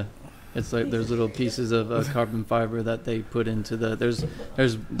is? Yeah. It's like there's little pieces of carbon fiber that they put into the.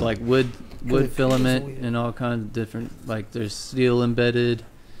 There's like wood filament and all kinds of different, like there's steel embedded.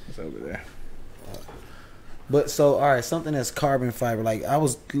 It's over there. But so, all right, something that's carbon fiber. Like, I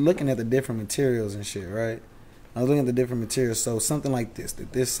was looking at the different materials and shit, right? I was looking at the different materials. So, something like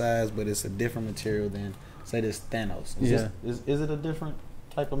this size, but it's a different material than, say, this Thanos. Is it a different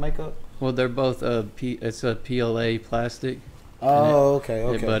type of makeup? Well, they're both it's a PLA plastic. Oh,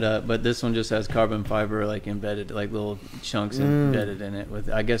 okay. But this one just has carbon fiber like embedded, like little chunks embedded in it.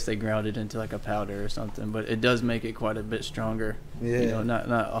 With I guess they ground it into like a powder or something. But it does make it quite a bit stronger. Yeah. You know, not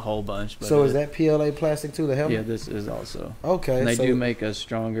a whole bunch. But So, is that PLA plastic too, the helmet? Yeah, this is also. Okay. And they so do make a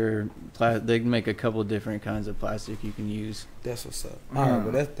stronger. They make a couple different kinds of plastic you can use. That's what's up. All right,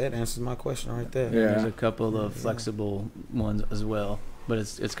 well, that answers my question right there. Yeah. There's a couple of flexible ones as well. But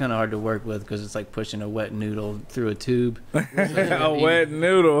it's kind of hard to work with because it's like pushing a wet noodle through a tube. A wet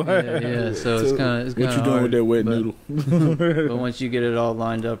noodle. Yeah. So it's kind of What you doing with that wet noodle? But once you get it all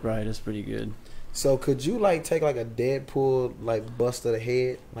lined up right, it's pretty good. So could you like take like a Deadpool like bust of the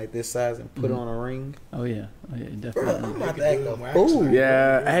head like this size and put it on a ring? Oh yeah, I'm definitely. about to act a fool.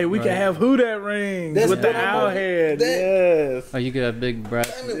 Yeah. Hey, we can have WhoDat rings That's with the what I'm owl about- head. that- Yes. Oh, you got big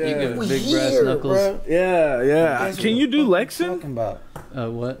brass. You got We big brass here, knuckles. bruh. Yeah. That's Can what you do I'm Lexan? talking about.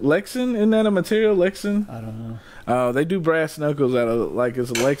 What? Lexan? Isn't that a material? Lexan? I don't know. Oh, they do brass knuckles out of like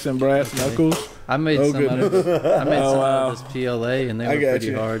it's Lexan brass knuckles. I made Oh, some out of wow. this PLA, and they I were got pretty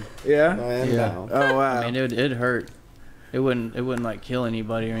you. hard. Yeah. Man, Yeah. no. Oh wow. I mean, it hurt. It wouldn't like kill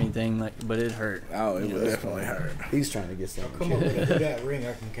anybody or anything, like, but it hurt. Oh, it would definitely hurt. He's trying to get something. Come on, with that ring,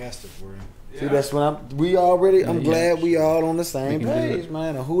 I can cast it for him. See, that's what I'm Yeah. glad we all on the same We can do page, it.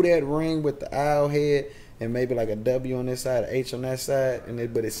 man. A who that ring with the owl head and maybe like a W on this side, a H on that side,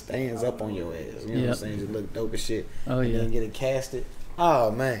 but it stands up on your ass. You know what I'm Yep. saying? Just look dope as shit. Oh And yeah. then get it casted.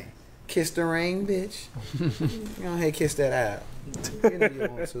 Oh man. Kiss the ring, bitch. You know, hey, kiss that out. You know you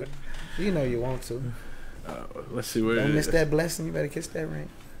want to. You know you want to. Let's see where Don't it miss is. that blessing. You better kiss that ring.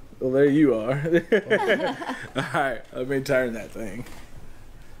 Well, there you are. All right, let me turn that thing.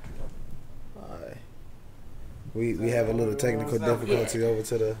 Alright. We have a little technical difficulty over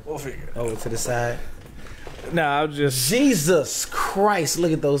to the side. No, I'll just Jesus Christ!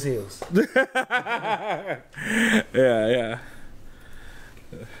 Look at those heels. yeah.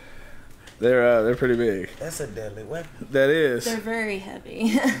 They're pretty big. That's a deadly weapon. That is. They're very heavy.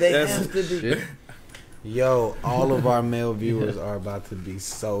 They That's- have to be. Shit. Yo, all of our male viewers are about to be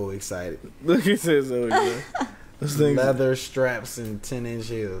so excited. Look at this over here. This thing. Leather straps and 10-inch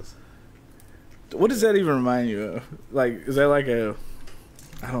heels. What does that even remind you of? Like, is that like a?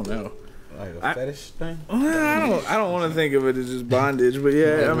 I don't know. Like a I- fetish thing? I don't want to think of it as just bondage, but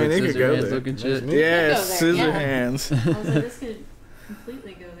yeah, I mean it could go Scissorhands there. looking shit. me. Yeah, It could go there, scissor yeah. hands. I was like, this could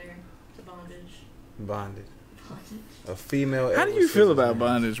completely go there to bondage. Bondage. Bondage. A female. How do Edward you feel about Scissorhands.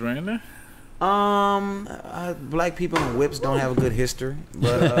 bondage, Brandon? Black people and whips don't have a good history,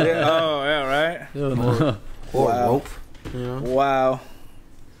 but Oh yeah, right. or Wow. rope. You know? Wow.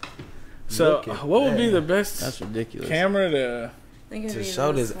 So, Look at what would be that. the best That's ridiculous. camera to? Think it'd To be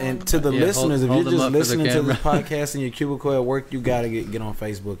show this this, one. and to the Yeah, listeners, hold if them you're up just for the listening to this camera. podcast in your cubicle at work, you gotta get on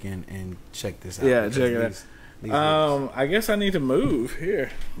Facebook and check this out. Yeah, because check it out. these I guess I need to move here.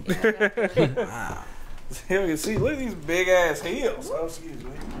 wow. Here we can see. Look at these big ass heels. Oh, excuse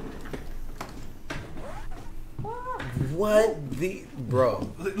me. What the bro?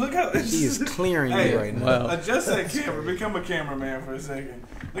 Look how She is clearing Hey, you right now. Wow. Adjust that camera. Become a cameraman for a second.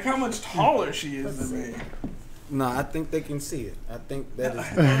 Look how much taller she is than me. No, I think they can see it. I think that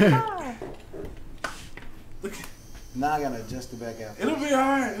is. Look, Now I gotta adjust it back out. it'll be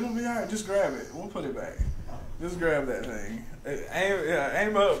alright. It'll be alright. Just grab it. We'll put it back. Just grab that thing.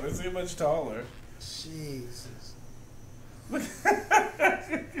 Aim up and see how much taller. Jesus. Look at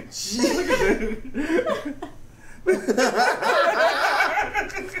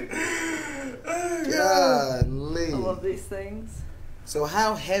Golly. I love these things. So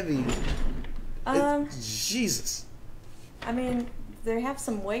how heavy? Jesus. I mean, they have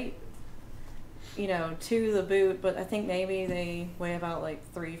some weight, you know, to the boot, but I think maybe they weigh about like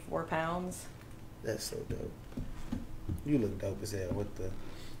 3-4 pounds. That's so dope. You look dope as hell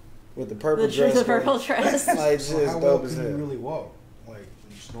with the purple The dress. purple bro. dress. Like just So how well dope as can you hell. really walk? Like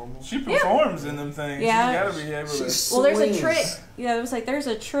just normal? She performs in them things. Yeah. She's gotta be able to. She's- Well, there's a Swings. trick. Yeah, it was like there's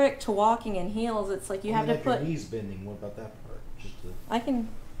a trick to walking in heels. It's like you have to like put. your knees bending. What about that part? Just the, I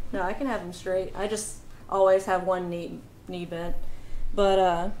can have them straight. I just always have one knee bent.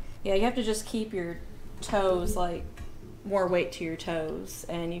 But yeah, you have to just keep your toes, like more weight to your toes,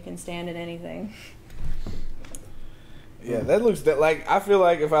 and you can stand at anything. Yeah, that looks like I feel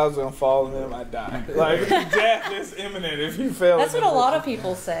like if I was gonna fall in them, I'd die. Like death is imminent if you fell. That's in what a them. lot of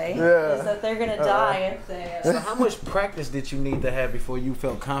people say. Yeah. Is that they're gonna die if they. So how much practice did you need to have before you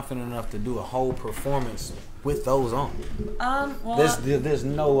felt confident enough to do a whole performance with those on? Well, There's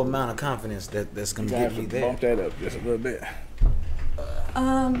no amount of confidence that's gonna You get have me to there. bump that up just a little bit.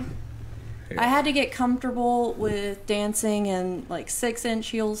 I had to get comfortable with dancing in like 6-inch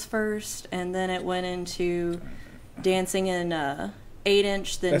heels first, and then it went into dancing in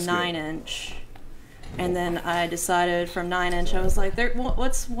 8-inch, then That's good. 9-inch. And then I decided from 9-inch, I was like,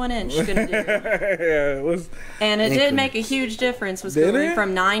 what's 1 inch gonna do? Yeah, it was. And it did make a huge difference. Was Did going it?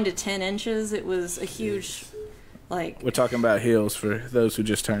 from 9 to 10 inches. It was a huge, like, We're talking about heels for those who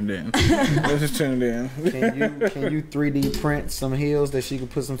just turned in. Just tuned in. Can you 3D print some heels that she could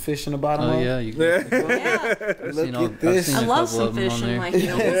put some fish in the bottom Oh of? yeah, you can. yeah. I've Look seen at this. I've I seen a love couple some of them fish on in there. my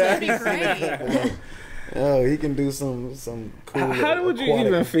heels. That'd be great. Oh, he can do some cool. How would you aquatic-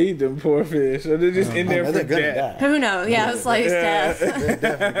 even feed them poor fish? Are they just in there Oh, for they're gonna death? die. Who knows? Yeah, it's like death. They're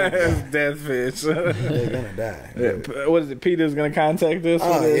definitely Death fish. they're gonna die. Yeah, what is it? Peter's gonna contact us.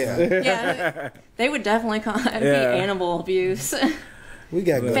 Oh, for this? Yeah, they would definitely be Yeah. animal abuse. We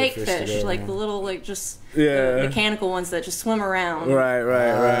got good Fake fish, fish, today, like man. the little, like just Yeah. the mechanical ones that just swim around. Right.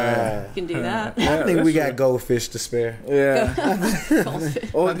 You can do that. I think we got goldfish to spare. Yeah.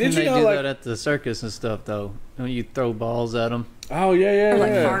 Goldfish. Oh, How did can you they know do like? that at the circus and stuff though? When you throw balls at them, Oh yeah. Or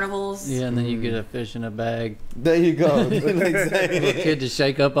like carnivals. yeah, and then you get a fish in a bag. There you go. Little kid to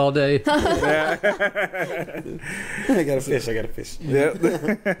shake up all day. I got a fish. Yep.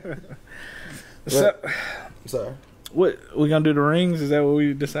 So, Sorry. what we gonna do? The rings? Is that what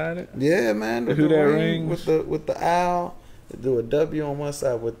we decided? Yeah, man. The The WhoDat ring rings. with the owl. Do a W on one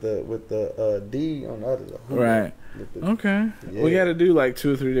side with the D on the other. The who. Right. With the- Okay. We Yeah. got to do like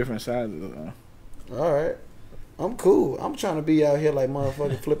 2 or 3 different sizes. Though. All right. I'm cool. I'm trying to be out here like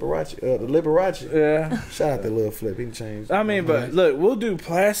motherfucking Flipperacci, the Liberace. Yeah. Shout out to Lil Flip. He changed. I mean, but look, we'll do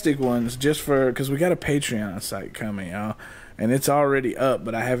plastic ones just for because we got a Patreon site coming, y'all, and it's already up,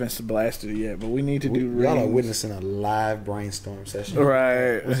 but I haven't blasted it yet. But we need to do Y'all are rings. witnessing a live brainstorm session.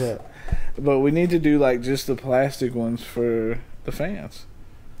 Right. What's up? But we need to do like just the plastic ones for the fans.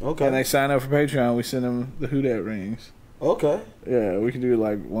 Okay. And they sign up for Patreon. We send them the WhoDat rings. Okay. Yeah, we can do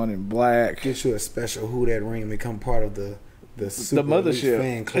like one in black. Get you a special WhoDat ring. Become part of the Super Elite mothership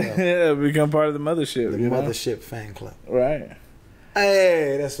fan club. Yeah, become part of the mothership. The you know? mothership fan club. Right.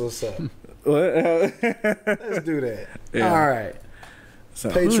 Hey, that's what's up. What? Let's do that. Yeah. All right. So,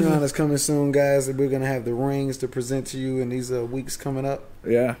 Patreon is coming soon, guys. And we're gonna have the rings to present to you in these weeks coming up.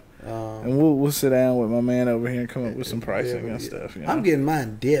 Yeah. And we'll sit down with my man over here and come up with some pricing and stuff. You know? I'm getting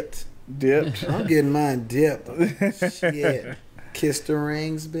mine dipped. dipped. I'm getting mine dipped. Shit. Kiss the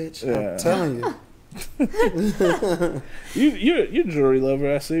rings, bitch. Yeah. I'm telling you. You're a jewelry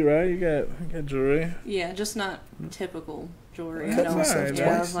lover, I see, right? You got jewelry. Yeah, just not typical jewelry. Cut I don't. myself Yeah, I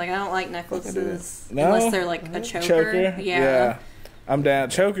twice. was like, I don't like necklaces No? unless they're like a choker. Yeah. I'm down.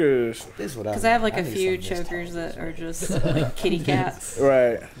 Chokers. This is what Because I have like a need few something this chokers that are just like kitty cats.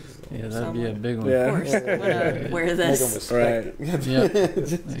 Right. Yeah, that'd be a big one. Of Yeah. course, I'm gonna wear Make them this. respect it. Yeah,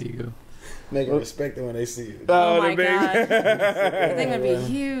 there you go. Make them respect it when they see you. Oh the my big- god, that thing would be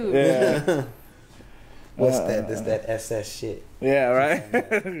huge. Yeah. What's that? This that SS shit Yeah,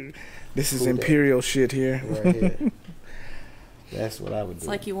 right? This is Who dat? imperial shit here. right here. That's what I would do. It's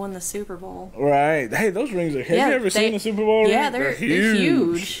like you won the Super Bowl. Right. Hey, those rings are. Have Yeah, you ever seen the Super Bowl? Yeah, rings? they're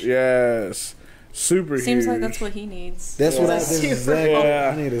huge. Yes. Super huge. Seems like that's what he needs. That's what I Super did. Exactly.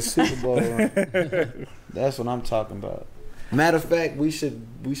 Yeah. I need a Super Bowl ring. That's what I'm talking about. Matter of fact, we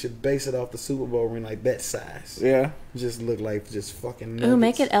should base it off the Super Bowl ring, like that size. Yeah. Just look like just fucking nuggets. Ooh,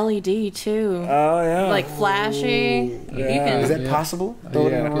 make it LED too. Oh yeah. Like flashy. You Yeah. can. Is that possible? Throw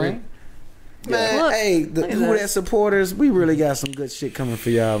it in the Yeah. ring? Man, Look, hey, look at Who this. That supporters, we really got some good shit coming for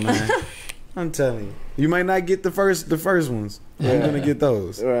y'all, man. I'm telling you. You might not get the first ones. Yeah. I'm gonna get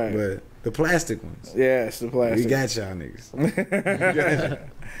those. Right. But the plastic ones. Yes, the plastic. We got y'all niggas.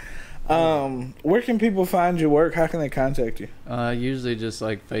 Where can people find your work? How can they contact you? Usually just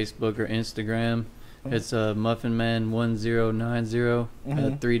like Facebook or Instagram. It's Muffin Man 1090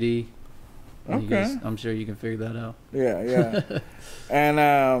 3D. Okay. I'm sure you can figure that out. Yeah, yeah. And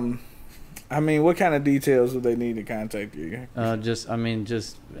I mean, what kind of details would they need to contact you? Just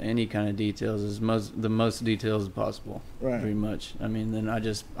any kind of details is the most details possible. Right. Pretty much. I mean, then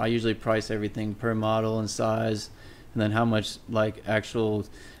I usually price everything per model and size, and then how much like actual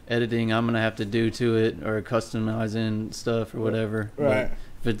editing I'm gonna have to do to it or customizing stuff or whatever. Right.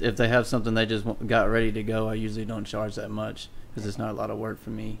 But if they have something they just got ready to go, I usually don't charge that much because it's not a lot of work for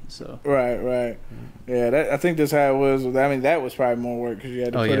me. So. Right. Yeah, I think that's how it was. I mean, that was probably more work because you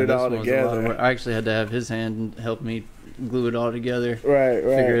had to put it this all was a lot of together. work. I actually had to have his hand help me glue it all together, Right.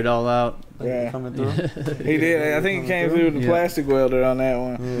 figure it all out. Yeah. Coming through. He did. I think he came through with the Yeah. plastic welder on that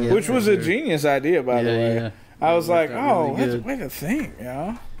one, Yeah, which was for a sure. genius idea, by the way. Yeah. I was It like, worked out oh, really that's good. way to think,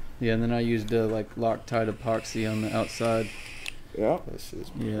 y'all. Yeah, and then I used like Loctite epoxy on the outside. Yeah. That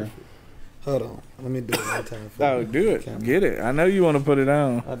shit's Yeah. perfect. Hold on. Let me do it one time for Oh, you. do it. Camera. Get it. I know you want to put it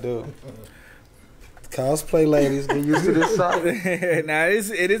on. I do. Cosplay ladies, get used to this site. Now,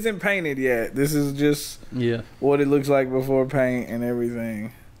 it isn't painted yet. This is just Yeah. what it looks like before paint and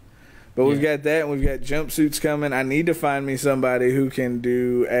everything. But we've got that, and we've got jumpsuits coming. I need to find me somebody who can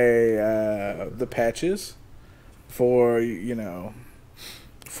do the patches for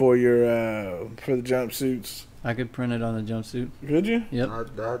for the jumpsuits. I could print it on the jumpsuit. Could you? Yep.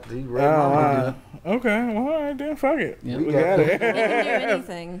 He Oh, read my mind. wow. Okay. Well, all right then. Fuck it. Yeah. We We got got He can do it.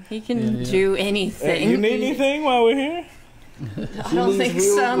 anything. He can Yeah. do anything. You need anything while we're here? I don't think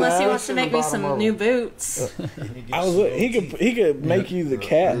so, unless he wants to in make the me bottom some of new it. boots. He could make you the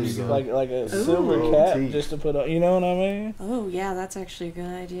caps, There you like a silver Ooh. cap, Teeth. just to put on. You know what I mean? Oh yeah, that's actually a good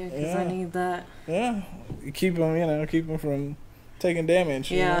idea because Yeah. I need that. Yeah. You keep them from taking damage.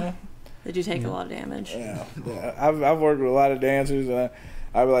 you Yeah. know? They do take a lot of damage. Yeah. I've worked with a lot of dancers, and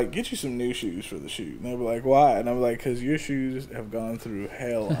I'd be like, get you some new shoes for the shoot. And they'd be like, why? And I'm like, because your shoes have gone through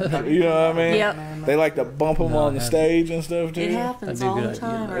hell. You know what I mean? Yep. They like to bump them No, on the I haven't. stage and stuff, too. It happens That'd be a all good the idea.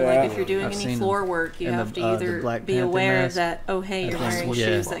 time. Or Yeah. like if you're doing I've any seen floor them. work, you And have the to either Black be Panther aware mask. that hey, you're I think- wearing yeah.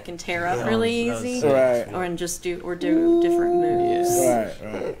 shoes that can tear up Yeah. really That was- easy, Right. or and just do different moves.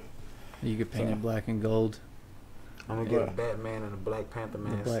 Right. You could paint it black and gold. I'm gonna get a Batman and a Black Panther The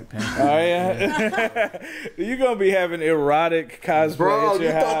mask. Black Oh, Panther. yeah? You're going to be having erotic cosplay Bro, at you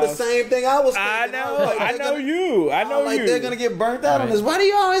your thought the house. same thing I was thinking. I was know. like, I they're know gonna- you. I know like you. they're gonna get burnt out on this. Why do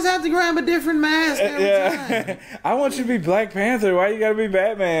you always have to grab a different mask every Yeah. time? I want you to be Black Panther. Why you got to be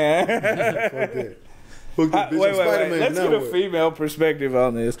Batman? Fuck that. Wait. Let's get a female perspective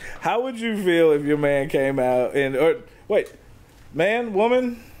on this. How would you feel if your man came out man,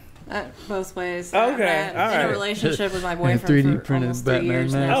 woman? Both ways. Okay, I'm in alright. a relationship with my boyfriend 3D for printed almost 3 Batman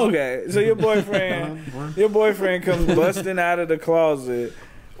years mask. now. Okay, so your boyfriend comes busting out of the closet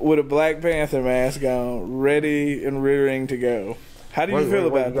with a Black Panther mask on, ready and rearing to go. How do you feel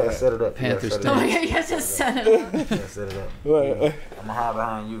about You gotta that? set it up. Panther you gotta Oh set my it god, you have to set it up. up. You gotta set it up. What? I'm gonna hide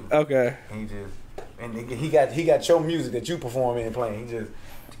behind you. Okay. And he got your music that you perform in playing. He just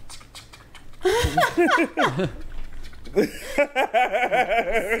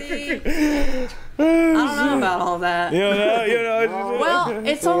See? I don't know about all that. You know. Well,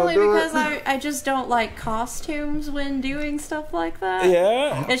 it's So only do it. because I just don't like costumes when doing stuff like that.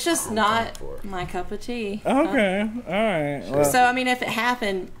 Yeah. It's just not my cup of tea. Okay. All right. Well, So, I mean, if it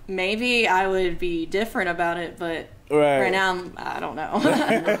happened, maybe I would be different about it, but right now, I don't know. you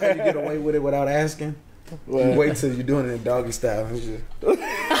get away with it without asking. You wait till you're doing it in doggy style. And you just,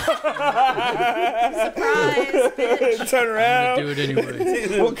 Surprise, bitch. turn around. Do it anyway.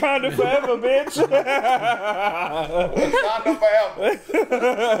 Wakanda forever, bitch.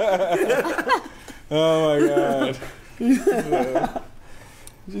 Oh my god. you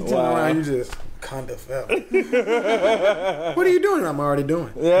turn Wow. around, you just kinda fell. What are you doing? I'm already doing.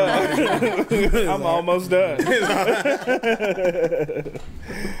 Yeah. I'm almost done.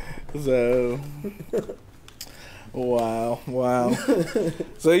 So, Wow.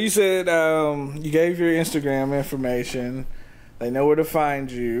 So you said you gave your Instagram information. They know where to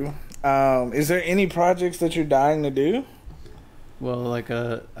find you. Is there any projects that you're dying to do? Well, like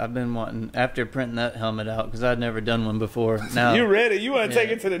I've been wanting, after printing that helmet out, because I'd never done one before. Now You ready? You want to take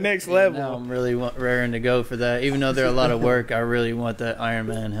it to the next level? Now I'm really raring to go for that. Even though they're a lot of work, I really want that Iron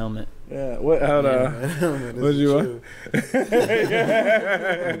Man helmet. Yeah. What? Hold on. What you want?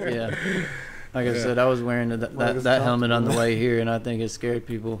 Yeah. Like I said, I was wearing that helmet on the way here, and I think it scared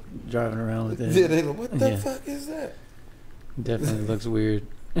people driving around with it. Yeah, they go, what the fuck is that? Definitely looks weird.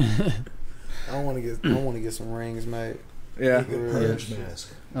 I want to get some rings made. Yeah. Purge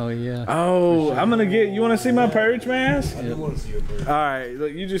mask. Oh yeah. Oh, I'm gonna get. You want to see my purge mask? I do want to see your purge. All right,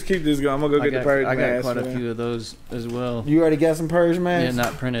 look, you just keep this going. I'm gonna go get the purge mask. I got quite a few of those as well. You already got some purge masks? Yeah,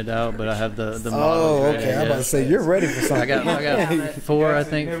 not printed out, but I have the models. Oh, okay. ready, I'm about to say you're ready for something. I got four, I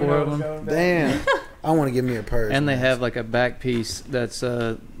think, four of them. Damn. I want to give me a purge. And they mask. have like a back piece that's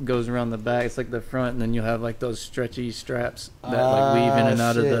goes around the back. It's like the front, and then you'll have like those stretchy straps that like weave in and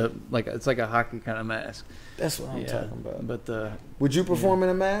out of the it's like a hockey kind of mask. That's what I'm talking about. But would you perform in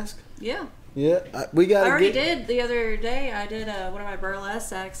a mask? Yeah. Yeah, we got. I already did the other day. I did one of my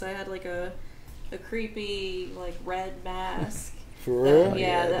burlesque acts. I had like a creepy like red mask. For real?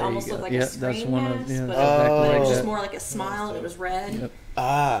 That almost looked like a screen that's one mask, of but exactly it was like just more like a smile and it was red. Yep.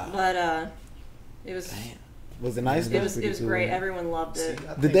 But it was. Was it nice? It was great. Everyone loved it.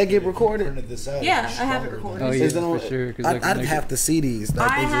 Did that get recorded? Yeah, I have it recorded. Oh yeah, for sure. I'd have to see these. Like,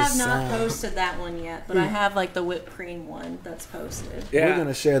 I have not posted that one yet, but I have like the whipped cream one that's posted. Yeah. We're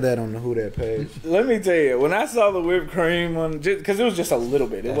gonna share that on the WhoDat page. Let me tell you, when I saw the whipped cream one, because it was just a little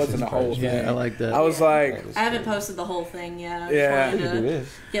bit, it wasn't a whole thing. Yeah, I like that. I was like, I haven't posted the whole thing yet. I'm Yeah. trying to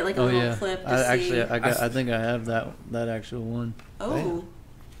get like a little clip to see. I think I have that actual one. Oh,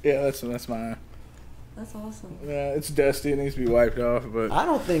 yeah, that's mine. that's awesome. Yeah, it's dusty. It needs to be wiped off. But I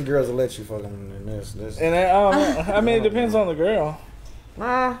don't think girls will let you fuck them in this. and I mean, it depends on the girl.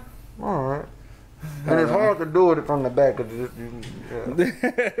 Nah, all right. And it's hard to do it from the back. Cause It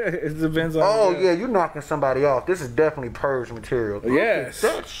depends on. Oh the girl. yeah, you knocking somebody off. This is definitely purge material. Look Yes.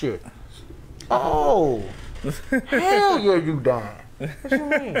 at that shit. Oh, hell yeah, you dying. What you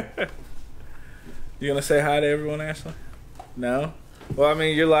mean? You gonna say hi to everyone, Ashley? No. Well, I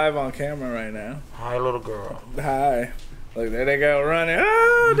mean, you're live on camera right now. Hi, little girl. Hi. Look, there they go running.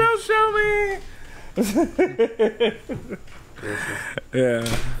 Oh, don't show me. Yeah.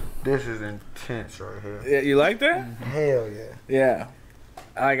 This is intense right here. Yeah, you like that? Hell yeah. Yeah.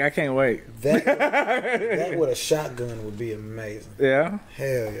 I can't wait. That with a shotgun would be amazing. Yeah.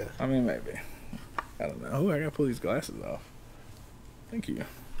 Hell yeah. I mean, maybe. I don't know. Oh, I gotta pull these glasses off. Thank you.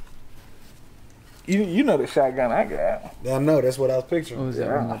 You know the shotgun I got. I know, that's what I was picturing. What was that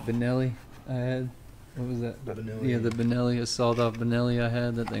one? That Benelli I had? What was that? The Benelli. Yeah, the Benelli, a sawed-off Benelli I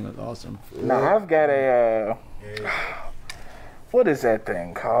had. That thing was awesome. Now I've got a. What is that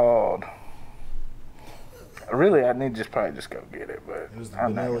thing called? Really, I need to probably just go get it, but It was the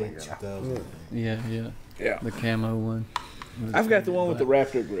I'm not Benelli gonna. 2000. Yeah. The camo one. I've got the one with the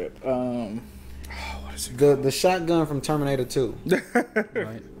Raptor grip. What is it? The shotgun from Terminator 2.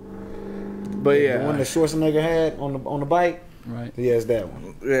 Right. But yeah, The one that Schwarzenegger had on the bike. Right. Yeah, it's that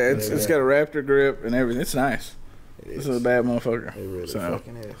one. yeah, it's got a Raptor grip and everything. It's nice. This is a bad motherfucker. It really So,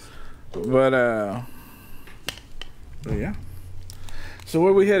 fucking is. but yeah. So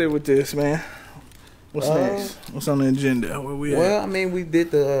where we headed with this, man? What's next? What's on the agenda? Where we Well, at? I mean, we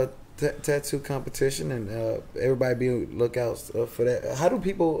did the tattoo competition, and everybody be on lookouts for that. How do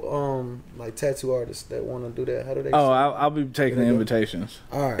people, like tattoo artists that want to do that? How do they? Oh, I'll be taking the invitations.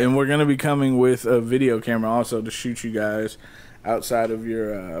 All right. And we're gonna be coming with a video camera also to shoot you guys outside of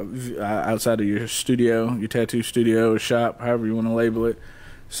your studio, your tattoo studio or shop, however you want to label it.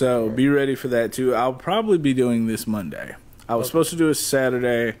 So be ready for that too. I'll probably be doing this Monday. I was supposed to do it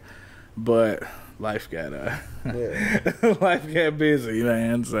Saturday, but life got life got busy,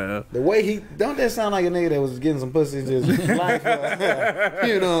 man. So the way don't that sound like a nigga that was getting some pussy just life,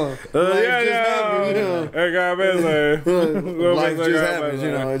 you know, life just happened, you know. It got busy. Life just happens,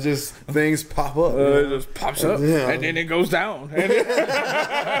 you know. It just things pop up. It just pops up and then it goes down.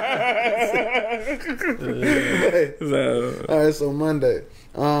 So, all right, so Monday.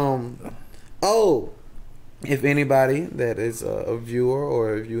 If anybody that is a viewer,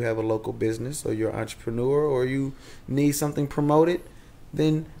 or if you have a local business, or you're an entrepreneur, or you need something promoted,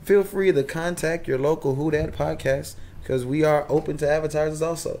 then feel free to contact your local WhoDat podcast, because we are open to advertisers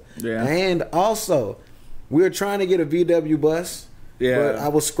also. Yeah. And also, we're trying to get a VW bus. Yeah. But I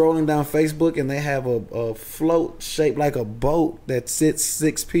was scrolling down Facebook and they have a float shaped like a boat that sits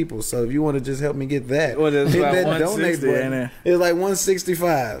 6 people. So if you want to just help me get that, Well, it's hit about that 160, donate ain't button. it? It's like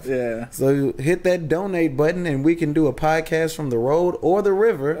 165. Yeah. So you hit that donate button and we can do a podcast from the road or the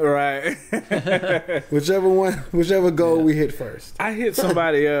river, Right. whichever goal we hit first. I hit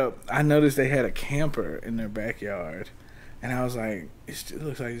somebody up. I noticed they had a camper in their backyard, and I was like, it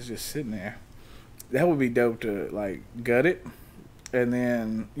looks like it's just sitting there. That would be dope to like gut it, and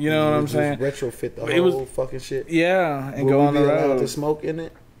then you know what I'm Just saying? Retrofit the It was- whole fucking shit. Yeah, and Will go we on be the allowed road. to smoke in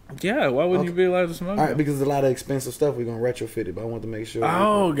it? Yeah, why wouldn't you Okay. be allowed to smoke? All right, it? because there's a lot of expensive stuff we're gonna retrofit it, but I want to make sure.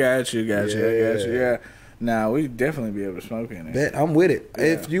 Oh, got you. I got you. Yeah. Yeah. Nah, we'd definitely be able to smoke in it. Bet I'm with it. Yeah.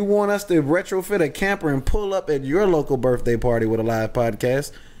 If you want us to retrofit a camper and pull up at your local birthday party with a live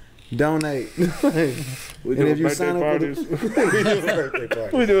podcast, donate. We And do if you birthday sign up for parties. we do a birthday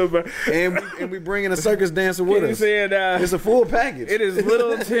party. We do it. and we bring in a circus dancer with He us. said, It's a full package. it is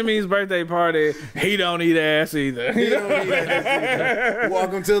little Timmy's birthday party. He don't eat ass either. You don't need that.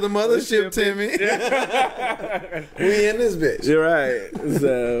 Welcome to the mothership, Timmy. We in this bitch. You're right.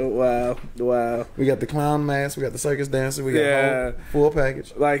 So wow. We got the clown mask. We got the circus dancer. We got Yeah. the whole full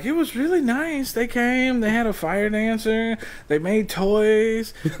package. Like, it was really nice. They came. They had a fire dancer. They made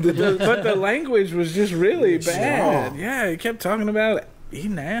toys. But the language was just really bad. Yeah, he kept talking about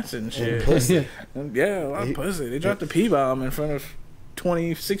eating ass and shit. Pussy. Yeah, a lot of pussy. They dropped the P-bomb in front of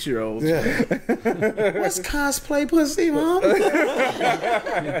 26-year-olds. Yeah. What's cosplay pussy, mom?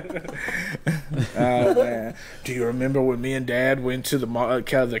 Oh man, do you remember when me and Dad went to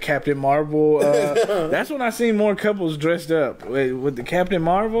the Captain Marvel? That's when I seen more couples dressed up with the Captain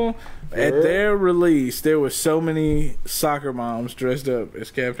Marvel. At real? their release, there were so many soccer moms dressed up as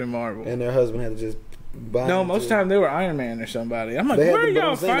Captain Marvel. And their husband had to just buy No, them most to- time they were Iron Man or somebody. I'm like, They had where are to, but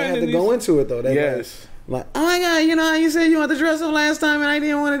y'all I'm saying they had finding to go these? into it though. They Yes. like, oh my god, you know, you said you wanted to dress up last time, and I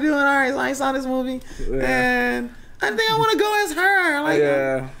didn't want to do it. All right, so I saw this movie, and I think I want to go as her. Like,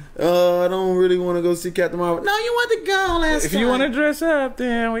 Yeah. I don't really want to go see Captain Marvel. No, you want to go last If time. you want to dress up,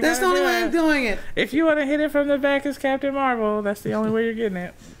 then that's the only way I'm doing it. If you want to hit it from the back as Captain Marvel, that's the only way you're getting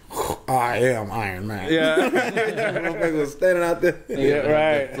it. I am Iron Man. Yeah. Motherfucker was standing out there. Yeah,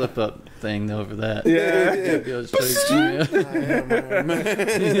 right. Flip up thing over that. Yeah. Go straight to I am Iron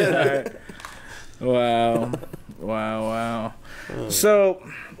Man. Wow. Wow. So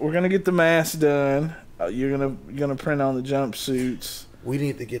we're gonna get the mask done. You're gonna print on the jumpsuits. We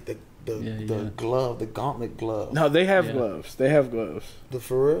need to get the glove, the gauntlet glove. No, they have Yeah. gloves. They have gloves. The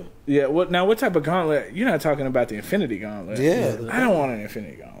for real? Yeah. What type of gauntlet? You're not talking about the Infinity Gauntlet. Yeah. I don't want an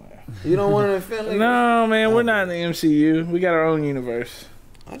Infinity Gauntlet. You don't want an Infinity? No, man, we're not in the MCU. We got our own universe.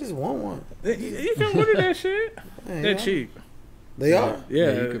 I just want one. You can order that shit. Man, They're yeah. cheap. They are.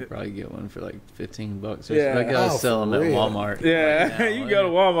 Yeah. you could probably get one for like $15 or Yeah. something. I gotta Oh, sell them for at real? Walmart. Yeah, right now. you can go to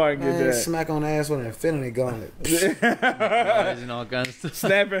Walmart and get Man, that. smack on the ass with an Infinity Gauntlet. Toys and all kinds of stuff.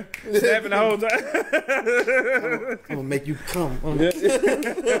 snapping the whole time. I'm gonna make you come.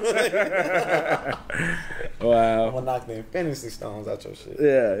 Wow. I'm gonna knock the Infinity Stones out your shit.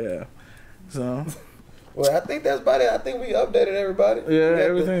 Yeah. So Well, I think that's about it. I think we updated everybody. Yeah, We got the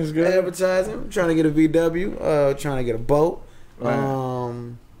everything's good. Advertising. I'm trying to get a VW. Trying to get a boat.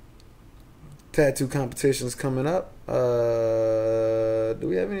 Right. Tattoo competitions coming up. Do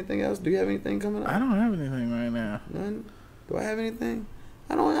we have anything else? Do you have anything coming up? I don't have anything right now. None. Do I have anything?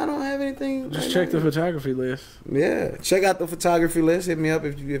 I don't have anything. Just right check now. the photography list. Yeah, check out the photography list. Hit me up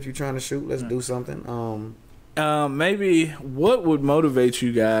if you're trying to shoot. Let's do something. Maybe what would motivate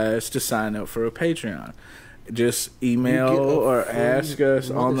you guys to sign up for a Patreon? Just email You get a or free ask us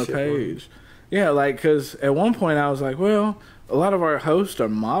on the mothership page. Yeah, like, because at one point I was like, well, a lot of our hosts are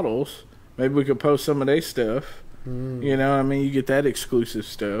models. Maybe we could post some of their stuff. You know what I mean? You get that exclusive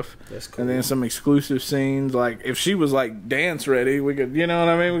stuff. That's cool. And then some exclusive scenes. Like, if she was, like, dance ready, we could, you know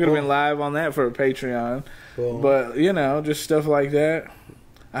what I mean? We could have been live on that for a Patreon. Cool. But, you know, just stuff like that.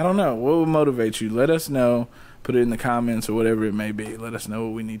 I don't know. What would motivate you? Let us know. Put it in the comments or whatever it may be. Let us know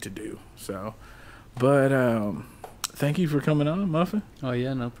what we need to do. So, but thank you for coming on, Muffin. Oh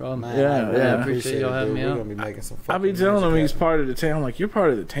yeah, no problem. Man, Yeah, I really yeah. Appreciate y'all it, having dude. me We're out. gonna be making some. I'll be fucking telling him magic he's happen. part of the team. I'm like, you're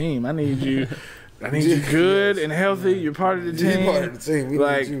part of the team. I need you. I need you good and healthy. You're part of the You're team. part of the team. We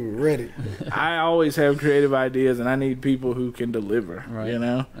Like, need you ready. I always have creative ideas, and I need people who can deliver. Right. You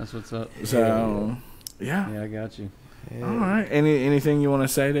know. That's what's up. So, yeah. Yeah, I got you. Yeah. All right. Anything you want to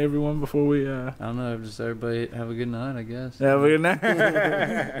say to everyone before we I don't know. Just everybody have a good night, I guess. have a good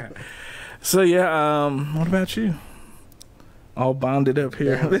night? So yeah. What about you? All bonded up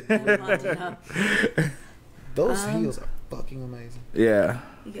here. Those Um, heels are fucking amazing. Yeah.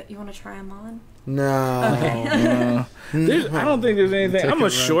 You want to try them on? No. I don't think there's anything. Take I'm a a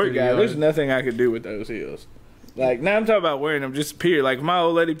run short through the guy. yard. There's nothing I could do with those heels. Like, now I'm talking about wearing them just period. Like, if my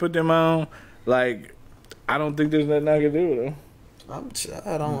old lady put them on, like, I don't think there's nothing I could do with them. I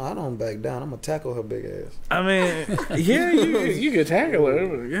don't back down. I'm gonna tackle her big ass. I mean, yeah, you could tackle her,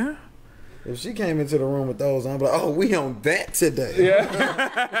 but yeah. If she came into the room with those, I'm like, oh, we on that today. Yeah.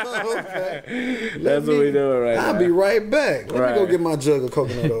 Okay. That's what we doing right I'll now. be right back. Let me go Right. get my jug of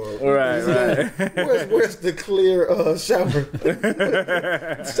coconut oil. Right. Where's the clear shower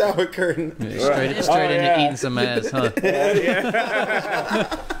curtain? Yeah, straight into eating some ass, huh?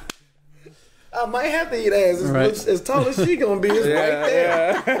 I might have to eat ass. As tall as she gonna be, it's right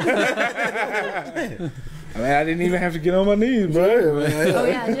there. Yeah. I mean, I didn't even have to get on my knees, bro. Oh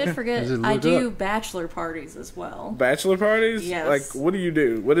yeah, I did forget. Just I look do bachelor parties as well. Bachelor parties? Yes. Like, what do you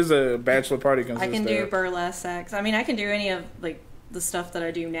do? What is a bachelor party consist I can of? do burlesque acts. I mean, I can do any of like the stuff that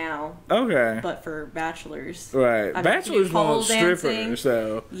I do now, Okay. but for bachelors. Right. I can Bachelors do pole want dancing. strippers,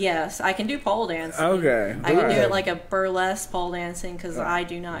 so. Yes, I can do pole dancing. Okay. I can do Right. it like a burlesse pole dancing because I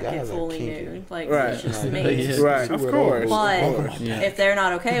do not Guys get are fully kinky. nude. Like, Right. it's just Right. me. Yeah. Right, See of where course. those- But Yeah. if they're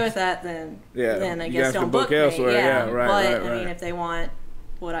not okay with that, then Yeah, then I you guess have to don't book book elsewhere. me. Yeah, right, but right, I mean, right. if they want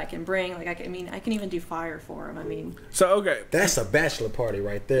what I can bring, like I can even do fire for them. I mean, So, okay. That's a bachelor party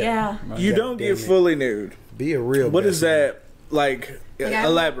right there. yeah. You God don't damn get it. fully nude. Be a real. What is bachelor. that like? Like, I-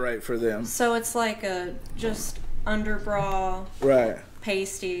 Elaborate for them. So it's like a just underbra, Right.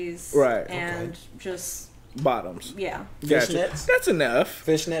 pasties, Right. and just Bottoms. yeah, Gotcha. Fishnets? That's enough.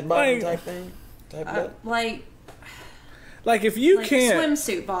 Fishnet bottom Like- type thing? like Like, if you like can't.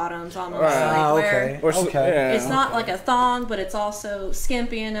 swimsuit bottoms almost. Right. Ah, Like okay. where Yeah. it's not like a thong, but it's also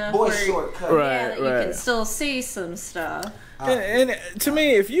skimpy enough Boy where shortcut. Right, yeah, that you right. can still see some stuff. And to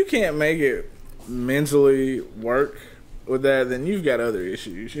me, if you can't make it mentally work with that, then you've got other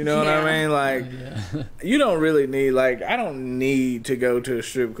issues. You know what I Yeah. mean? Like, you don't really need, like, I don't need to go to a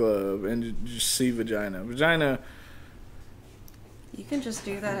strip club and just see vagina. Vagina, You can just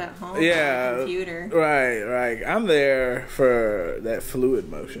do that at home Yeah. on a computer. right. I'm there for that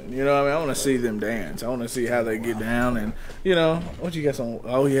fluid motion. You know what I mean? I want to see them dance. I want to see how they get down. And, you know, what you got on?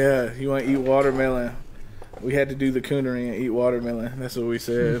 Oh, yeah, you want to eat watermelon. We had to do the coonery and eat watermelon. That's what we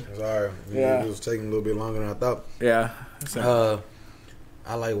said. Sorry. Yeah. It was taking a little bit longer than I thought. Yeah. So,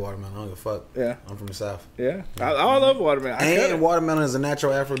 I like watermelon. I don't give a fuck. yeah. I'm from the South. Yeah. I love watermelon. I cut it. And watermelon is a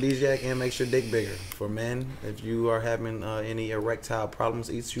natural aphrodisiac and makes your dick bigger. For men, if you are having any erectile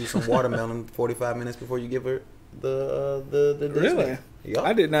problems, eat you some watermelon 45 minutes before you give her the Really? Yup.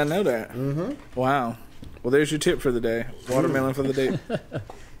 I did not know that. Mm-hmm. Wow. Well, there's your tip for the day. Watermelon for the day.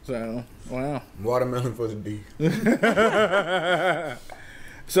 So, wow. Watermelon for the D.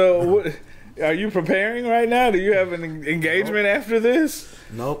 So, what, are you preparing right now? Do you have an engagement after this?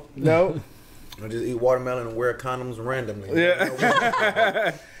 Nope. No. I just eat watermelon and wear condoms randomly.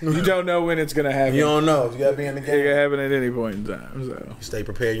 Yeah. You don't know when it's gonna happen. You don't know. You gotta be in the It can game. happen at any point in time. So, Stay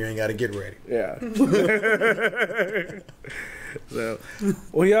prepared. You ain't gotta get ready. yeah. So,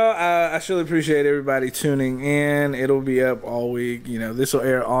 well, y'all, I surely appreciate everybody tuning in. It'll be up all week. You know, this will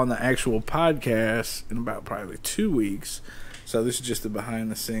air on the actual podcast in about probably 2 weeks. So this is just the behind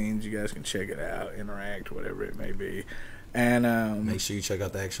the scenes. You guys can check it out, interact, whatever it may be. And Make sure you check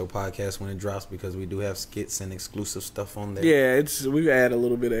out the actual podcast when it drops because we do have skits and exclusive stuff on there. yeah, we add a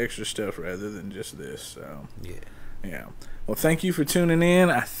little bit of extra stuff rather than just this. So yeah. Well, thank you for tuning in.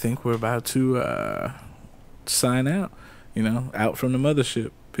 I think we're about to sign out. You know, out from the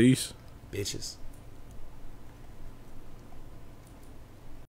mothership. Peace. Bitches.